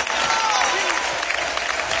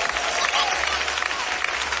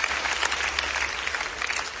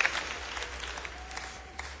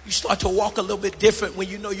 You start to walk a little bit different when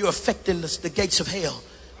you know you're affecting the gates of hell.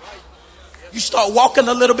 You start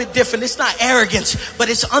walking a little bit different. It's not arrogance,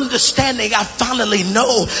 but it's understanding. I finally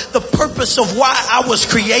know the purpose of why I was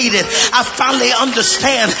created. I finally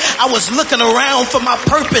understand. I was looking around for my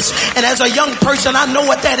purpose. And as a young person, I know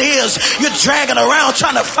what that is. You're dragging around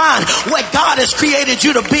trying to find what God has created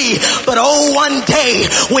you to be. But oh, one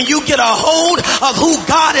day when you get a hold of who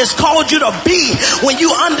God has called you to be, when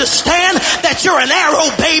you understand that you're an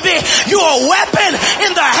arrow, baby, you're a weapon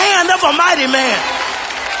in the hand of a mighty man.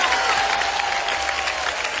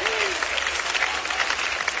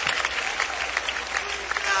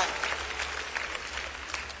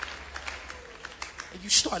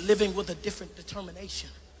 Start living with a different determination.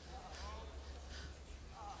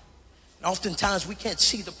 And oftentimes we can't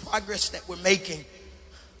see the progress that we're making.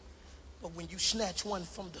 But when you snatch one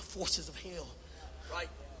from the forces of hell, Right.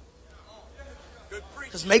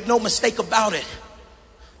 because make no mistake about it,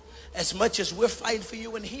 as much as we're fighting for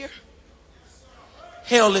you in here,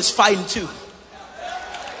 hell is fighting too.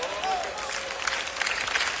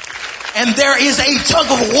 And there is a tug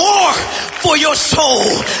of war for your soul.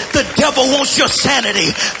 The devil wants your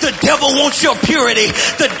sanity. The devil wants your purity.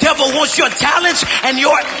 The devil wants your talents and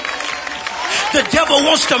the devil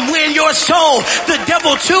wants to win your soul. The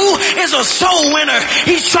devil too is a soul winner.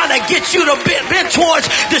 He's trying to get you to bend towards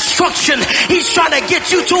destruction. He's trying to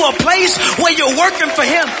get you to a place where you're working for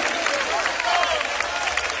him.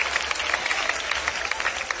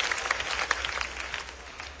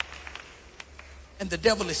 And the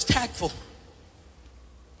devil is tactful,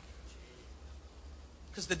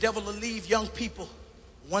 because the devil will leave young people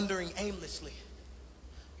wandering aimlessly.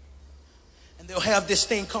 And they'll have this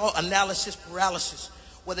thing called analysis paralysis,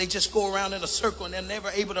 where they just go around in a circle and they're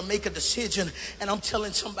never able to make a decision. And I'm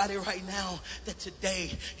telling somebody right now that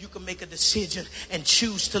today you can make a decision and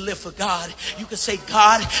choose to live for God. You can say,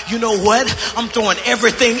 God, you know what? I'm throwing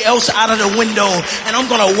everything else out of the window, and I'm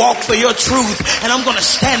going to walk for your truth, and I'm going to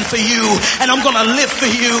stand for you, and I'm going to live for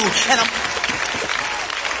you. And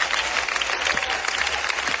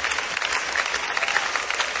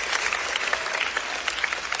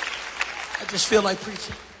I just feel like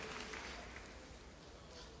preaching.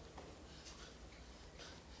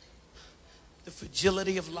 The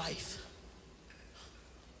fragility of life.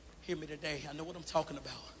 Hear me today. I know what I'm talking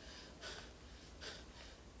about.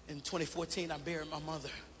 In 2014, I buried my mother.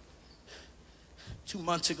 2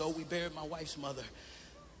 months ago, we buried my wife's mother.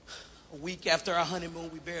 A week after our honeymoon,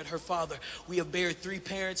 we buried her father. We have buried 3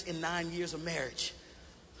 parents in 9 years of marriage.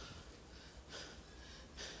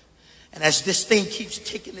 And as this thing keeps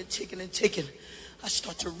ticking and ticking and ticking, I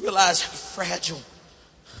start to realize how fragile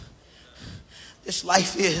this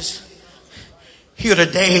life is. Here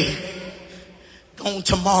today, gone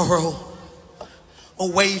tomorrow, a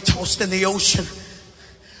wave tossed in the ocean,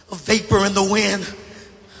 a vapor in the wind.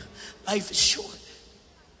 Life is short.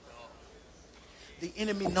 The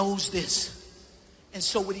enemy knows this. And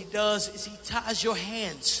so what he does is he ties your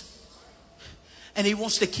hands. And he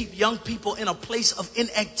wants to keep young people in a place of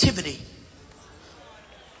inactivity.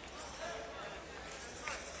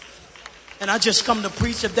 And I just come to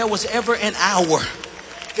preach, if there was ever an hour,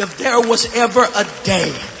 if there was ever a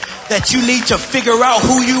day that you need to figure out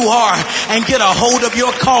who you are and get a hold of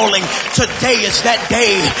your calling, today is that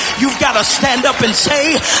day. You've got to stand up and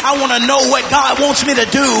say, I want to know what God wants me to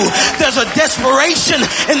do. There's a desperation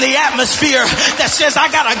in the atmosphere that says, I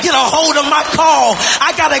got to get a hold of my call.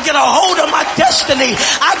 I got to get a hold of my destiny.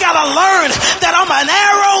 I got to learn that I'm an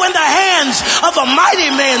arrow in the hands of a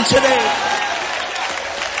mighty man today.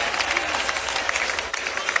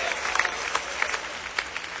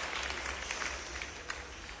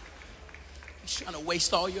 Trying to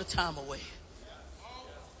waste all your time away.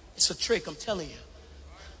 It's a trick, I'm telling you.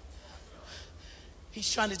 He's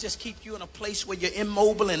trying to just keep you in a place where you're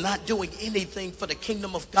immobile and not doing anything for the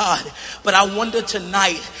kingdom of God. But I wonder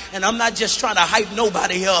tonight, and I'm not just trying to hype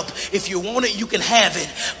nobody up. If you want it, you can have it.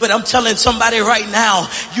 But I'm telling somebody right now,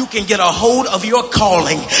 you can get a hold of your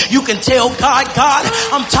calling. You can tell God, God,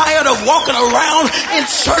 I'm tired of walking around in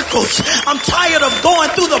circles. I'm tired of going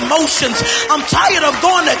through the motions. I'm tired of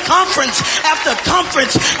going to conference after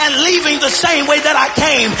conference and leaving the same way that I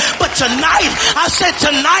came. But tonight, I said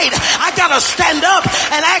tonight, I got to stand up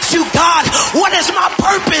and ask you, God, what is my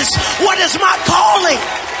purpose? What is my calling?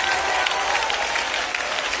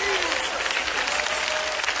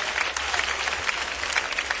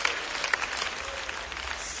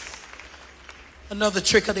 Another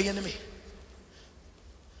trick of the enemy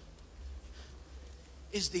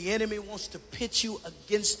is the enemy wants to pit you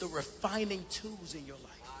against the refining tools in your life.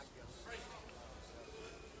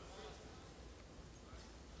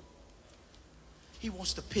 He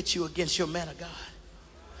wants to pit you against your man of God.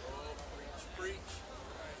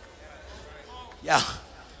 Yeah.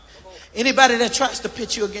 Anybody that tries to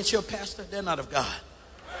pit you against your pastor, they're not of God.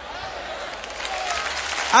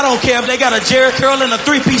 I don't care if they got a Jerry curl and a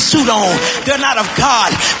 3-piece suit on. They're not of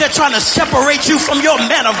God. They're trying to separate you from your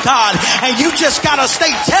man of God. And you just got to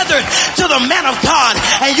stay tethered to the man of God.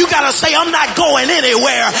 And you got to say, I'm not going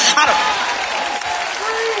anywhere.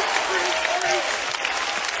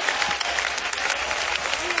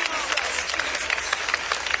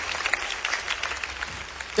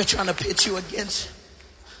 They're trying to pit you against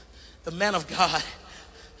the man of God.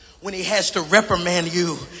 When he has to reprimand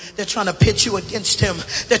you, they're trying to pit you against him.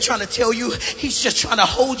 They're trying to tell you he's just trying to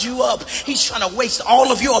hold you up. He's trying to waste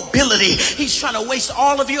all of your ability. He's trying to waste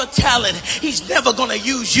all of your talent. He's never going to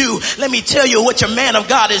use you. Let me tell you what your man of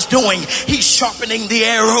God is doing. He's sharpening the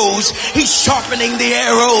arrows. He's sharpening the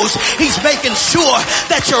arrows. He's making sure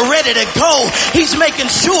that you're ready to go. He's making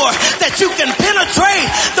sure that you can penetrate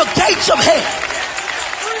the gates of hell.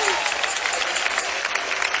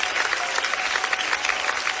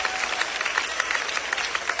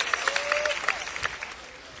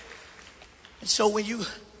 So when you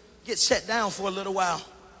get set down for a little while,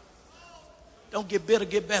 don't get bitter,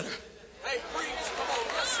 get better. Hey, preach. Come on.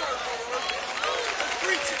 Yes, sir.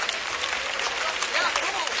 Preach it. Yeah,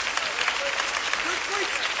 come on. Good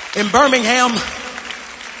preaching. In Birmingham,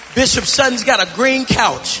 Bishop Sutton's got a green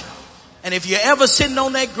couch. And if you're ever sitting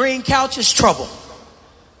on that green couch, it's trouble.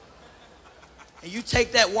 And you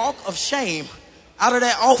take that walk of shame out of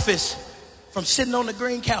that office from sitting on the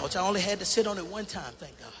green couch. I only had to sit on it one time,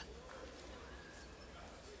 thank God.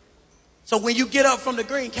 So when you get up from the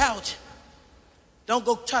green couch, don't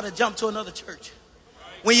go try to jump to another church.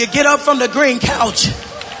 When you get up from the green couch,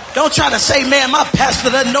 don't try to say, man, my pastor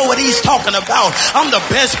doesn't know what he's talking about. I'm the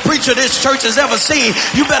best preacher this church has ever seen.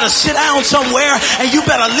 You better sit down somewhere and you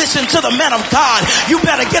better listen to the man of God. You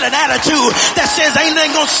better get an attitude that says, ain't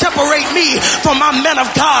nothing going to separate me from my man of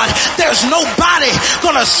God. There's nobody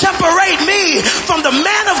going to separate me from the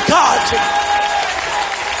man of God.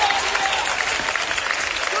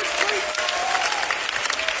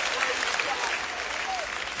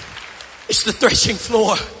 It's the threshing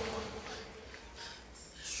floor.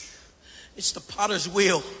 It's the potter's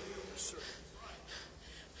wheel.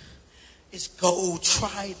 It's gold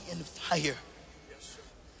tried in fire.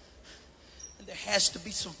 And there has to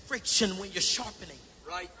be some friction when you're sharpening.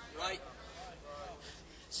 Right.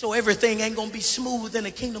 So everything ain't going to be smooth in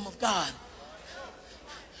the kingdom of God.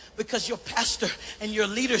 Because your pastor and your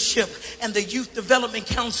leadership and the youth development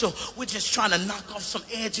council, we're just trying to knock off some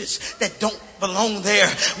edges that don't belong there.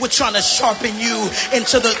 We're trying to sharpen you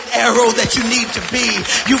into the arrow that you need to be.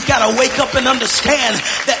 You've got to wake up and understand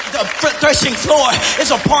that the threshing floor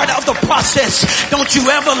is a part of the process. Don't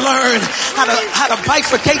you ever learn how to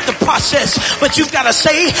bifurcate the process, but you've got to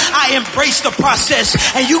say, I embrace the process.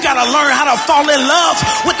 And you got to learn how to fall in love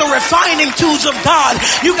with the refining tools of God.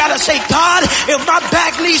 You got to say, God, if my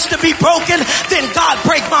back needs to be broken, then God,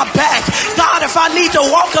 break my back. God, if I need to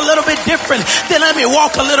walk a little bit different, then let me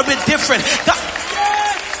walk a little bit different. God.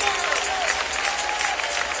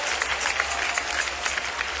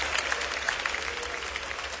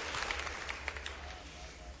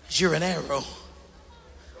 You're an arrow.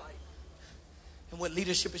 And what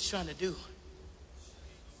leadership is trying to do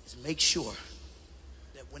is make sure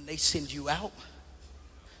that when they send you out,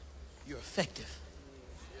 you're effective.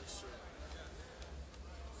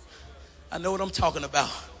 I know what I'm talking about.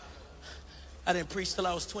 I didn't preach till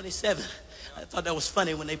I was 27. I thought that was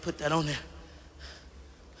funny when they put that on there.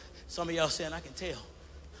 Some of y'all saying, I can tell.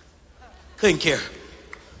 Couldn't care.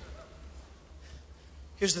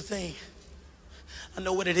 Here's the thing. I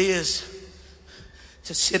know what it is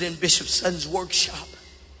to sit in Bishop Sutton's workshop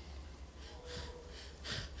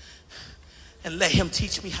and let him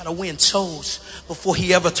teach me how to win souls before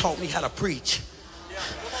he ever taught me how to preach.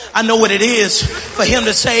 I know what it is for him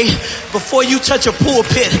to say, before you touch a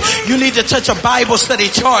pulpit, you need to touch a Bible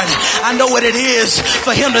study chart. I know what it is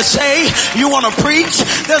for him to say, you want to preach?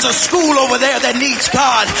 There's a school over there that needs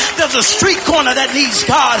God. There's a street corner that needs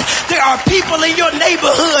God. There are people in your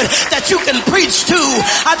neighborhood that you can preach to.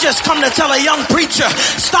 I just come to tell a young preacher,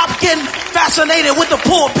 stop getting fascinated with the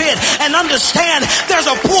pulpit and understand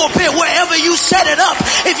there's a pulpit wherever you set it up.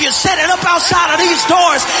 If you set it up outside of these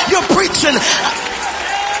doors, you're preaching.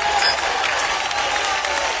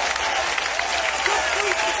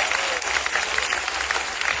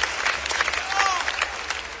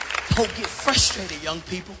 Don't get frustrated, young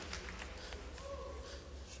people.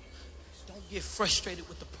 Don't get frustrated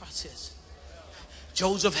with the process.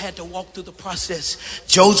 Joseph had to walk through the process.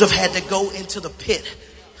 Joseph had to go into the pit.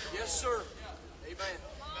 Yes, sir. Amen.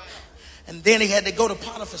 And then he had to go to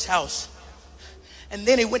Potiphar's house. And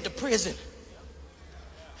then he went to prison.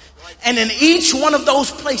 And in each one of those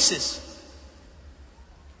places,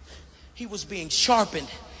 he was being sharpened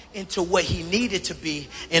into what he needed to be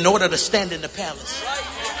in order to stand in the palace.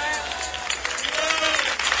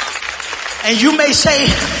 And you may say,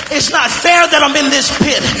 it's not fair that I'm in this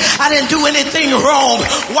pit. I didn't do anything wrong.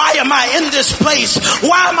 Why am I in this place?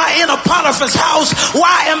 Why am I in a Potiphar's house?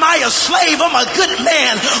 Why am I a slave? I'm a good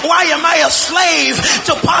man. Why am I a slave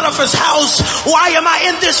to Potiphar's house? Why am I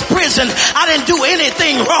in this prison? I didn't do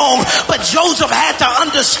anything wrong. But Joseph had to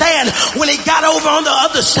understand when he got over on the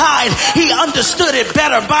other side, he understood it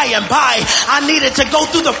better by and by. I needed to go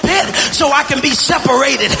through the pit so I can be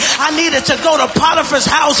separated. I needed to go to Potiphar's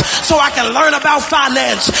house so I can learn about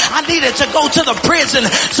finance. I needed to go to the prison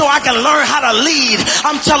so I can learn how to lead.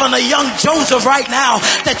 I'm telling a young Joseph right now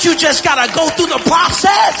that you just got to go through the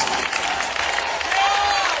process.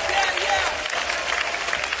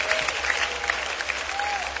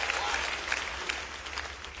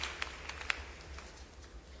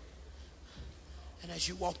 And as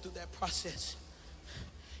you walk through that process,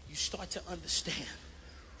 you start to understand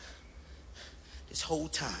this whole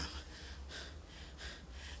time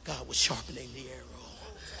God was sharpening the arrow.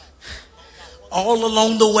 All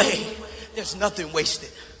along the way, there's nothing wasted.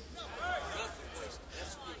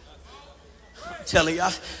 I'm telling you,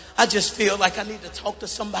 I just feel like I need to talk to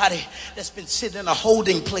somebody that's been sitting in a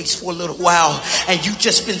holding place for a little while, and you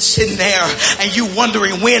just been sitting there and you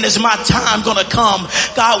wondering, when is my time going to come?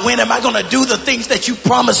 God, when am I going to do the things that you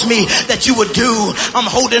promised me that you would do? I'm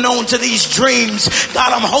holding on to these dreams.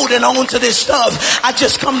 God, I'm holding on to this stuff. I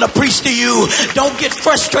just come to preach to you. Don't get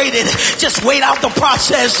frustrated. Just wait out the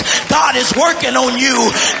process. God is working on you.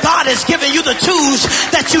 God is giving you the tools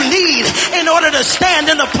that you need in order to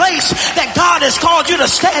stand in the place that God has called you to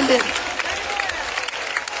stand in.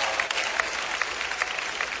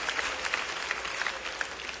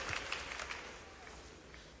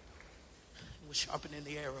 We're sharpening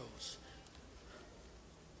the arrows.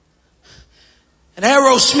 An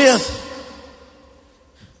arrowsmith,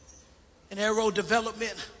 an arrow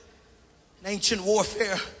development, in ancient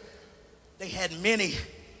warfare, they had many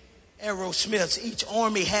arrowsmiths. Each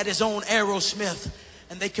army had his own arrowsmith.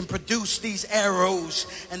 and they can produce these arrows,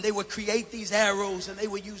 and they would create these arrows, and they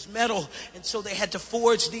would use metal, and so they had to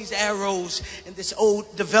forge these arrows in this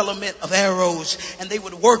old development of arrows, and they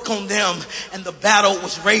would work on them, and the battle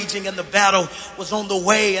was raging, and the battle was on the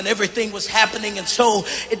way, and everything was happening, and so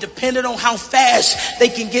it depended on how fast they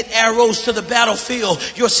can get arrows to the battlefield.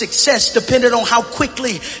 Your success depended on how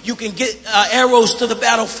quickly you can get arrows to the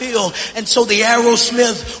battlefield, and so the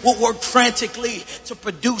arrowsmith would work frantically to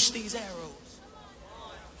produce these arrows.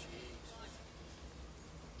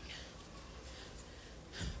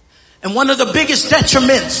 And one of the biggest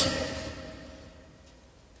detriments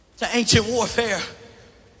to ancient warfare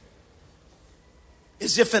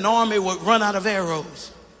is if an army would run out of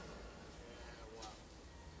arrows.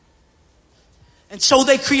 And so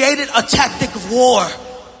they created a tactic of war.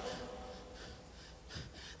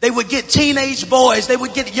 They would get teenage boys, they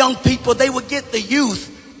would get young people, they would get the youth,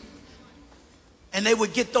 and they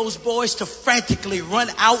would get those boys to frantically run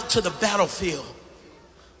out to the battlefield.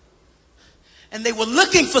 And they were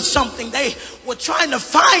looking for something. They were trying to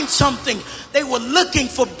find something. They were looking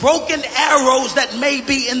for broken arrows that may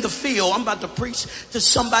be in the field. I'm about to preach to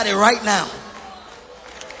somebody right now.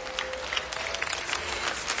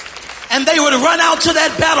 And they would run out to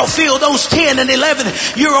that battlefield, those 10 and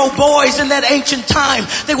 11-year-old boys in that ancient time.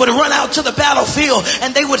 They would run out to the battlefield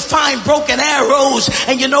and they would find broken arrows.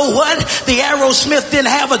 And you know what? The arrowsmith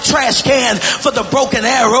didn't have a trash can for the broken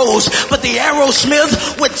arrows, but the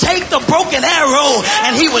arrowsmith would take the broken arrow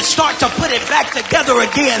and he would start to put it back together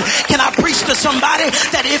again. Can I preach to somebody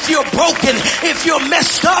that if you're broken, if you're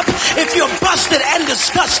messed up, if you're busted and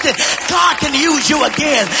disgusted, God can use you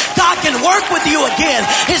again. God can work with you again.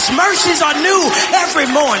 His mercies are new every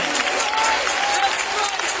morning.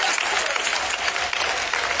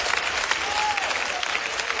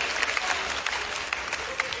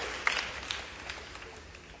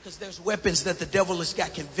 Because there's weapons that the devil has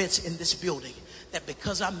got convinced in this building that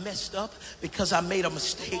because I messed up, because I made a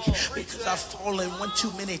mistake, because I've fallen one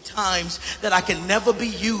too many times, that I can never be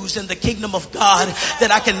used in the kingdom of God,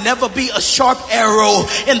 that I can never be a sharp arrow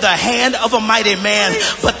in the hand of a mighty man.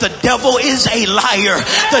 But the devil is a liar.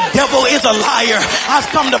 The devil is a liar. I've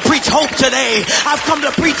come to preach hope today. I've come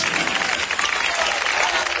to preach.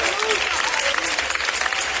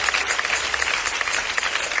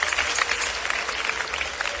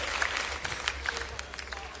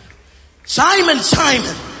 Simon,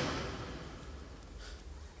 Simon,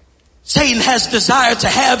 Satan has desired to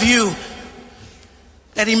have you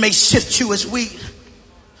that he may sift you as wheat.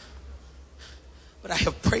 But I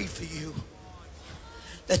have prayed for you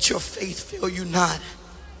that your faith fail you not.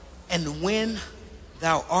 And when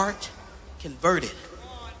thou art converted.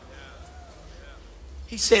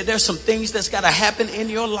 He said there's some things that's got to happen in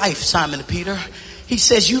your life, Simon Peter. He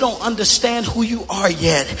says you don't understand who you are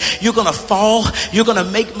yet. You're going to fall. You're going to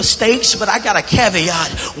make mistakes. But I got a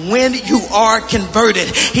caveat. When you are converted.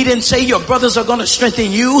 He didn't say your brothers are going to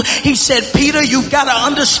strengthen you. He said, Peter, you've got to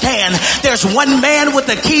understand there's one man with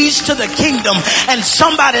the keys to the kingdom and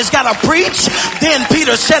somebody's got to preach. Then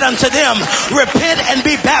Peter said unto them, repent and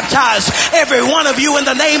be baptized, every one of you, in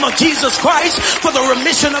the name of Jesus Christ for the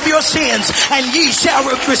remission of your sins, and ye shall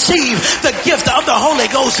receive the gift of the Holy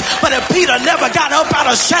Ghost. But if Peter never got up out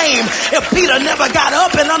of shame, if Peter never got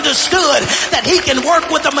up and understood that he can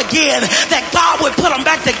work with them again, that God would put them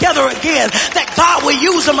back together again, that God would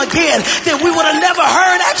use them again, then we would have never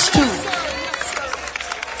heard Acts 2.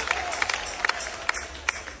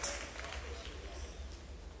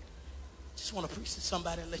 Just want to preach to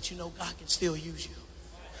somebody and let you know God can still use you.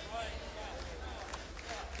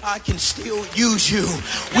 God can still use you.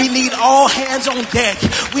 We need all hands on deck.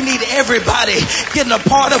 We need everybody getting a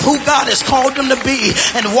part of who God has called them to be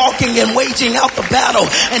and walking and waging out the battle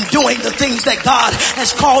and doing the things that God has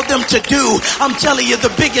called them to do. I'm telling you, the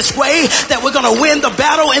biggest way that we're going to win the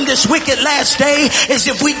battle in this wicked last day is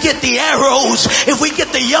if we get the arrows, if we get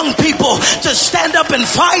the young people to stand up and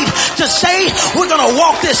fight, to say, we're going to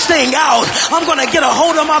walk this thing out. I'm going to get a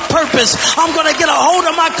hold of my purpose. I'm going to get a hold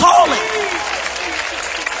of my calling.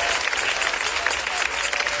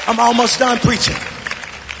 I'm almost done preaching.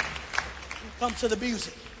 Come to the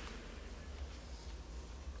music.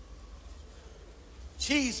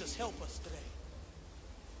 Jesus, help us today.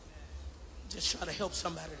 Just try to help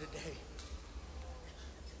somebody today.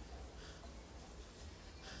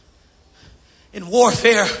 In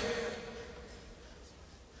warfare,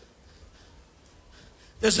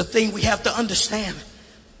 there's a thing we have to understand.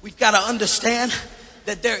 We've got to understand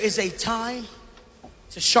that there is a time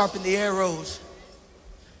to sharpen the arrows.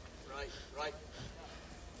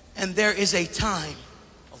 And there is a time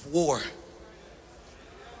of war.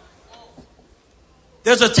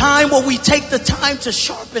 There's a time where we take the time to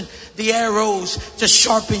sharpen the arrows, to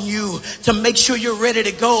sharpen you, to make sure you're ready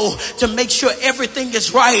to go, to make sure everything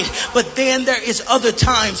is right. But then there is other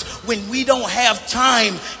times when we don't have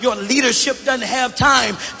time. Your leadership doesn't have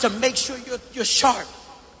time to make sure you're sharp.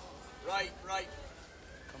 Right.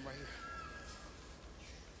 Come right here.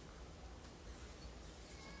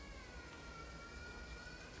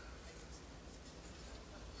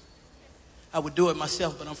 I would do it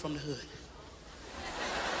myself, but I'm from the hood.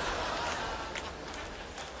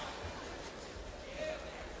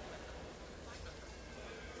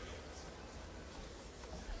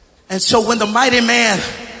 And so when the mighty man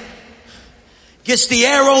gets the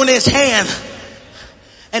arrow in his hand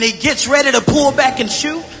and he gets ready to pull back and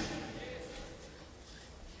shoot,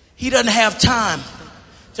 he doesn't have time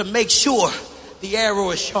to make sure the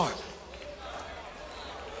arrow is sharp.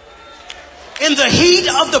 In the heat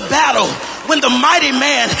of the battle, when the mighty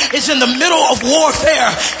man is in the middle of warfare,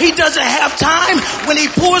 he doesn't have time when he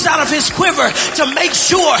pulls out of his quiver to make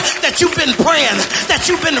sure that you've been praying, that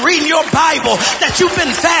you've been reading your Bible, that you've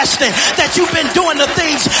been fasting, that you've been doing the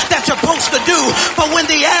things that you're supposed to do. But when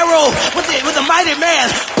the arrow, when the mighty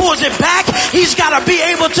man pulls it back, he's got to be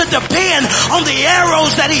able to depend on the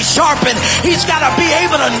arrows that he sharpened. He's got to be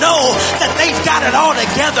able to know that they've got it all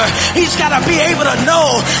together. He's got to be able to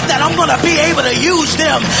know that I'm going to be able to use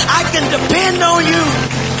them. I can depend on you.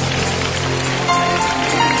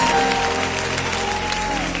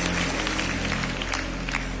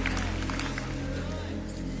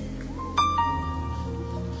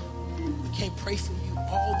 We can't pray for you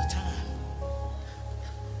all the time.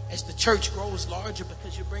 As the church grows larger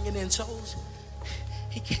because you're bringing in souls,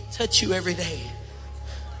 he can't touch you every day.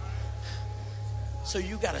 So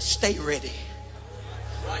you got to stay ready.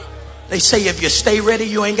 They say if you stay ready,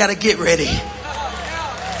 you ain't got to get ready.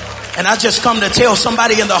 And I just come to tell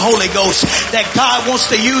somebody in the Holy Ghost that God wants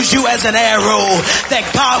to use you as an arrow, that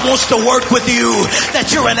God wants to work with you,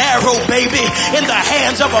 that you're an arrow, baby, in the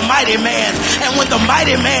hands of a mighty man. And when the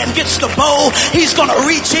mighty man gets the bow, he's going to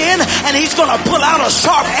reach in and he's going to pull out a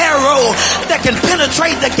sharp arrow that can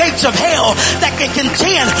penetrate the gates of hell, that can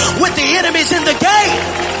contend with the enemies in the gate.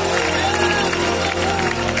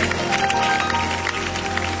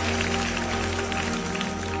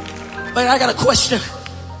 But I got a question.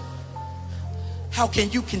 How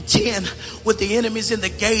can you contend with the enemies in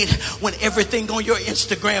the gate when everything on your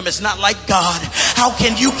Instagram is not like God? How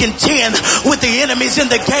can you contend with the enemies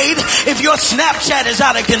in the gate if your Snapchat is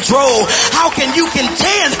out of control? How can you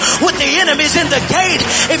contend with the enemies in the gate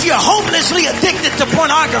if you're hopelessly addicted to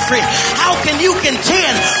pornography? How can you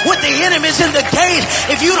contend with the enemies in the gate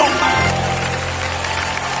if you don't...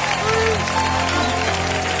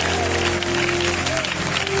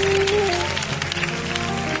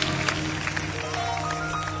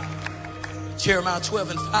 Jeremiah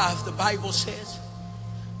 12:5, the Bible says,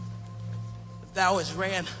 if thou hast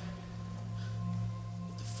ran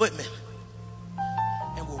with the footmen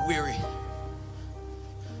and were weary,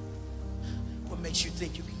 what makes you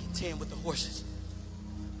think you can contend with the horses?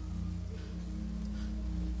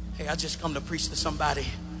 Hey, I just come to preach to somebody.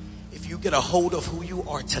 If you get a hold of who you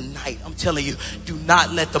are tonight, I'm telling you, do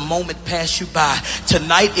not let the moment pass you by.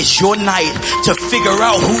 Tonight is your night to figure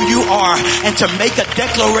out who you are and to make a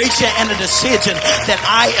declaration and a decision that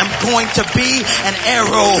I am going to be an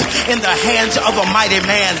arrow in the hands of a mighty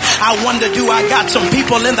man. I wonder, do I got some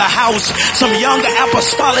people in the house, some young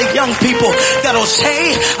apostolic young people that'll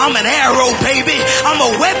say, I'm an arrow, baby. I'm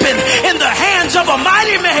a weapon in the hands of a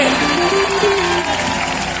mighty man.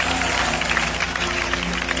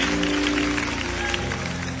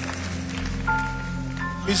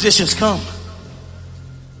 Musicians, come.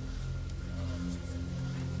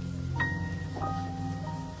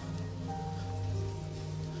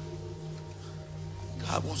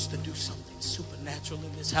 God wants to do something supernatural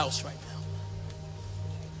in this house right now.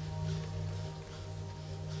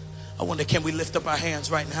 I wonder, can we lift up our hands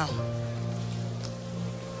right now?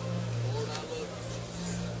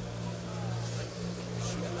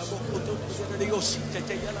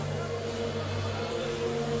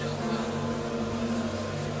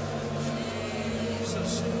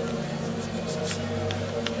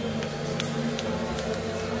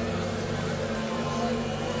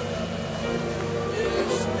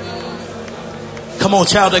 Come on,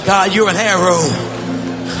 child of God, you're an arrow.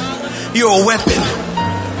 You're a weapon.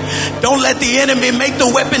 Don't let the enemy make the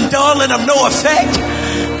weapon dull and of no effect.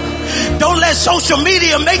 Don't let social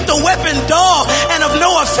media make the weapon dull and of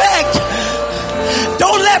no effect.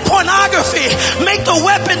 Don't let pornography make the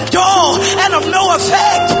weapon dull and of no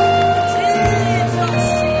effect.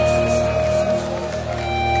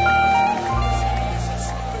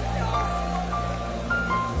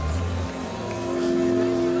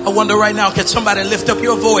 wonder right now, can somebody lift up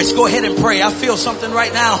your voice? Go ahead and pray. I feel something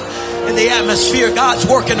right now in the atmosphere. God's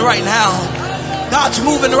working right now. God's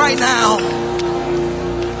moving right now.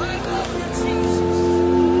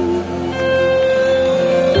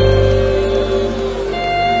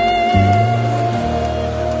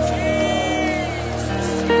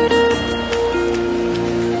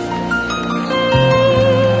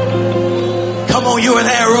 Come on, you're an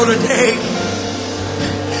arrow today.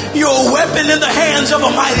 You're a weapon in the hands of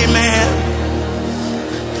a mighty man.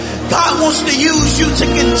 God wants to use you to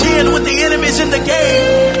contend with the enemies in the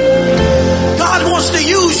game. God wants to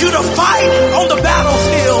use you to fight on the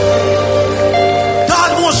battlefield.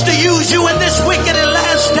 God wants to use you in this wicked and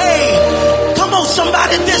last day. Come on,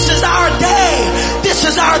 somebody, this is our day. This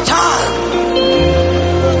is our time.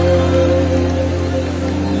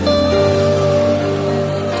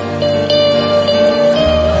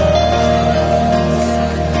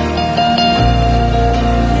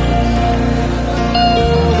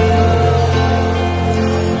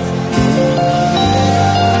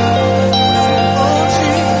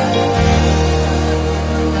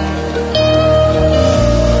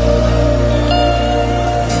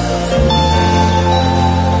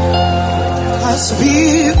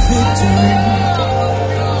 Speak victory.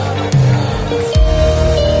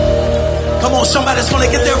 Come on, somebody's going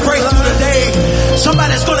to get their breakthrough today.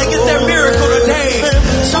 Somebody's going to get their miracle today.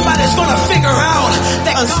 Somebody's going to figure out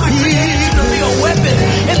that God created you to be a weapon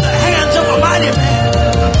in the hands of a mighty man.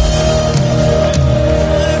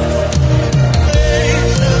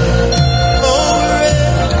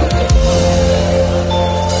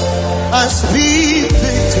 I speak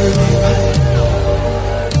victory.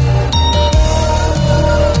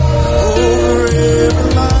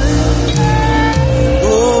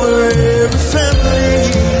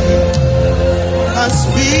 I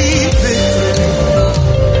speak victory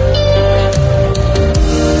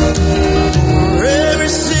for every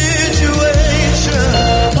situation.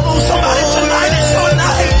 Come on, somebody, tonight is your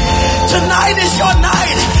night. Tonight is your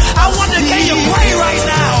night. I wonder, can you pray right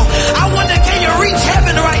now? I wonder, can you reach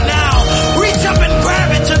heaven right now?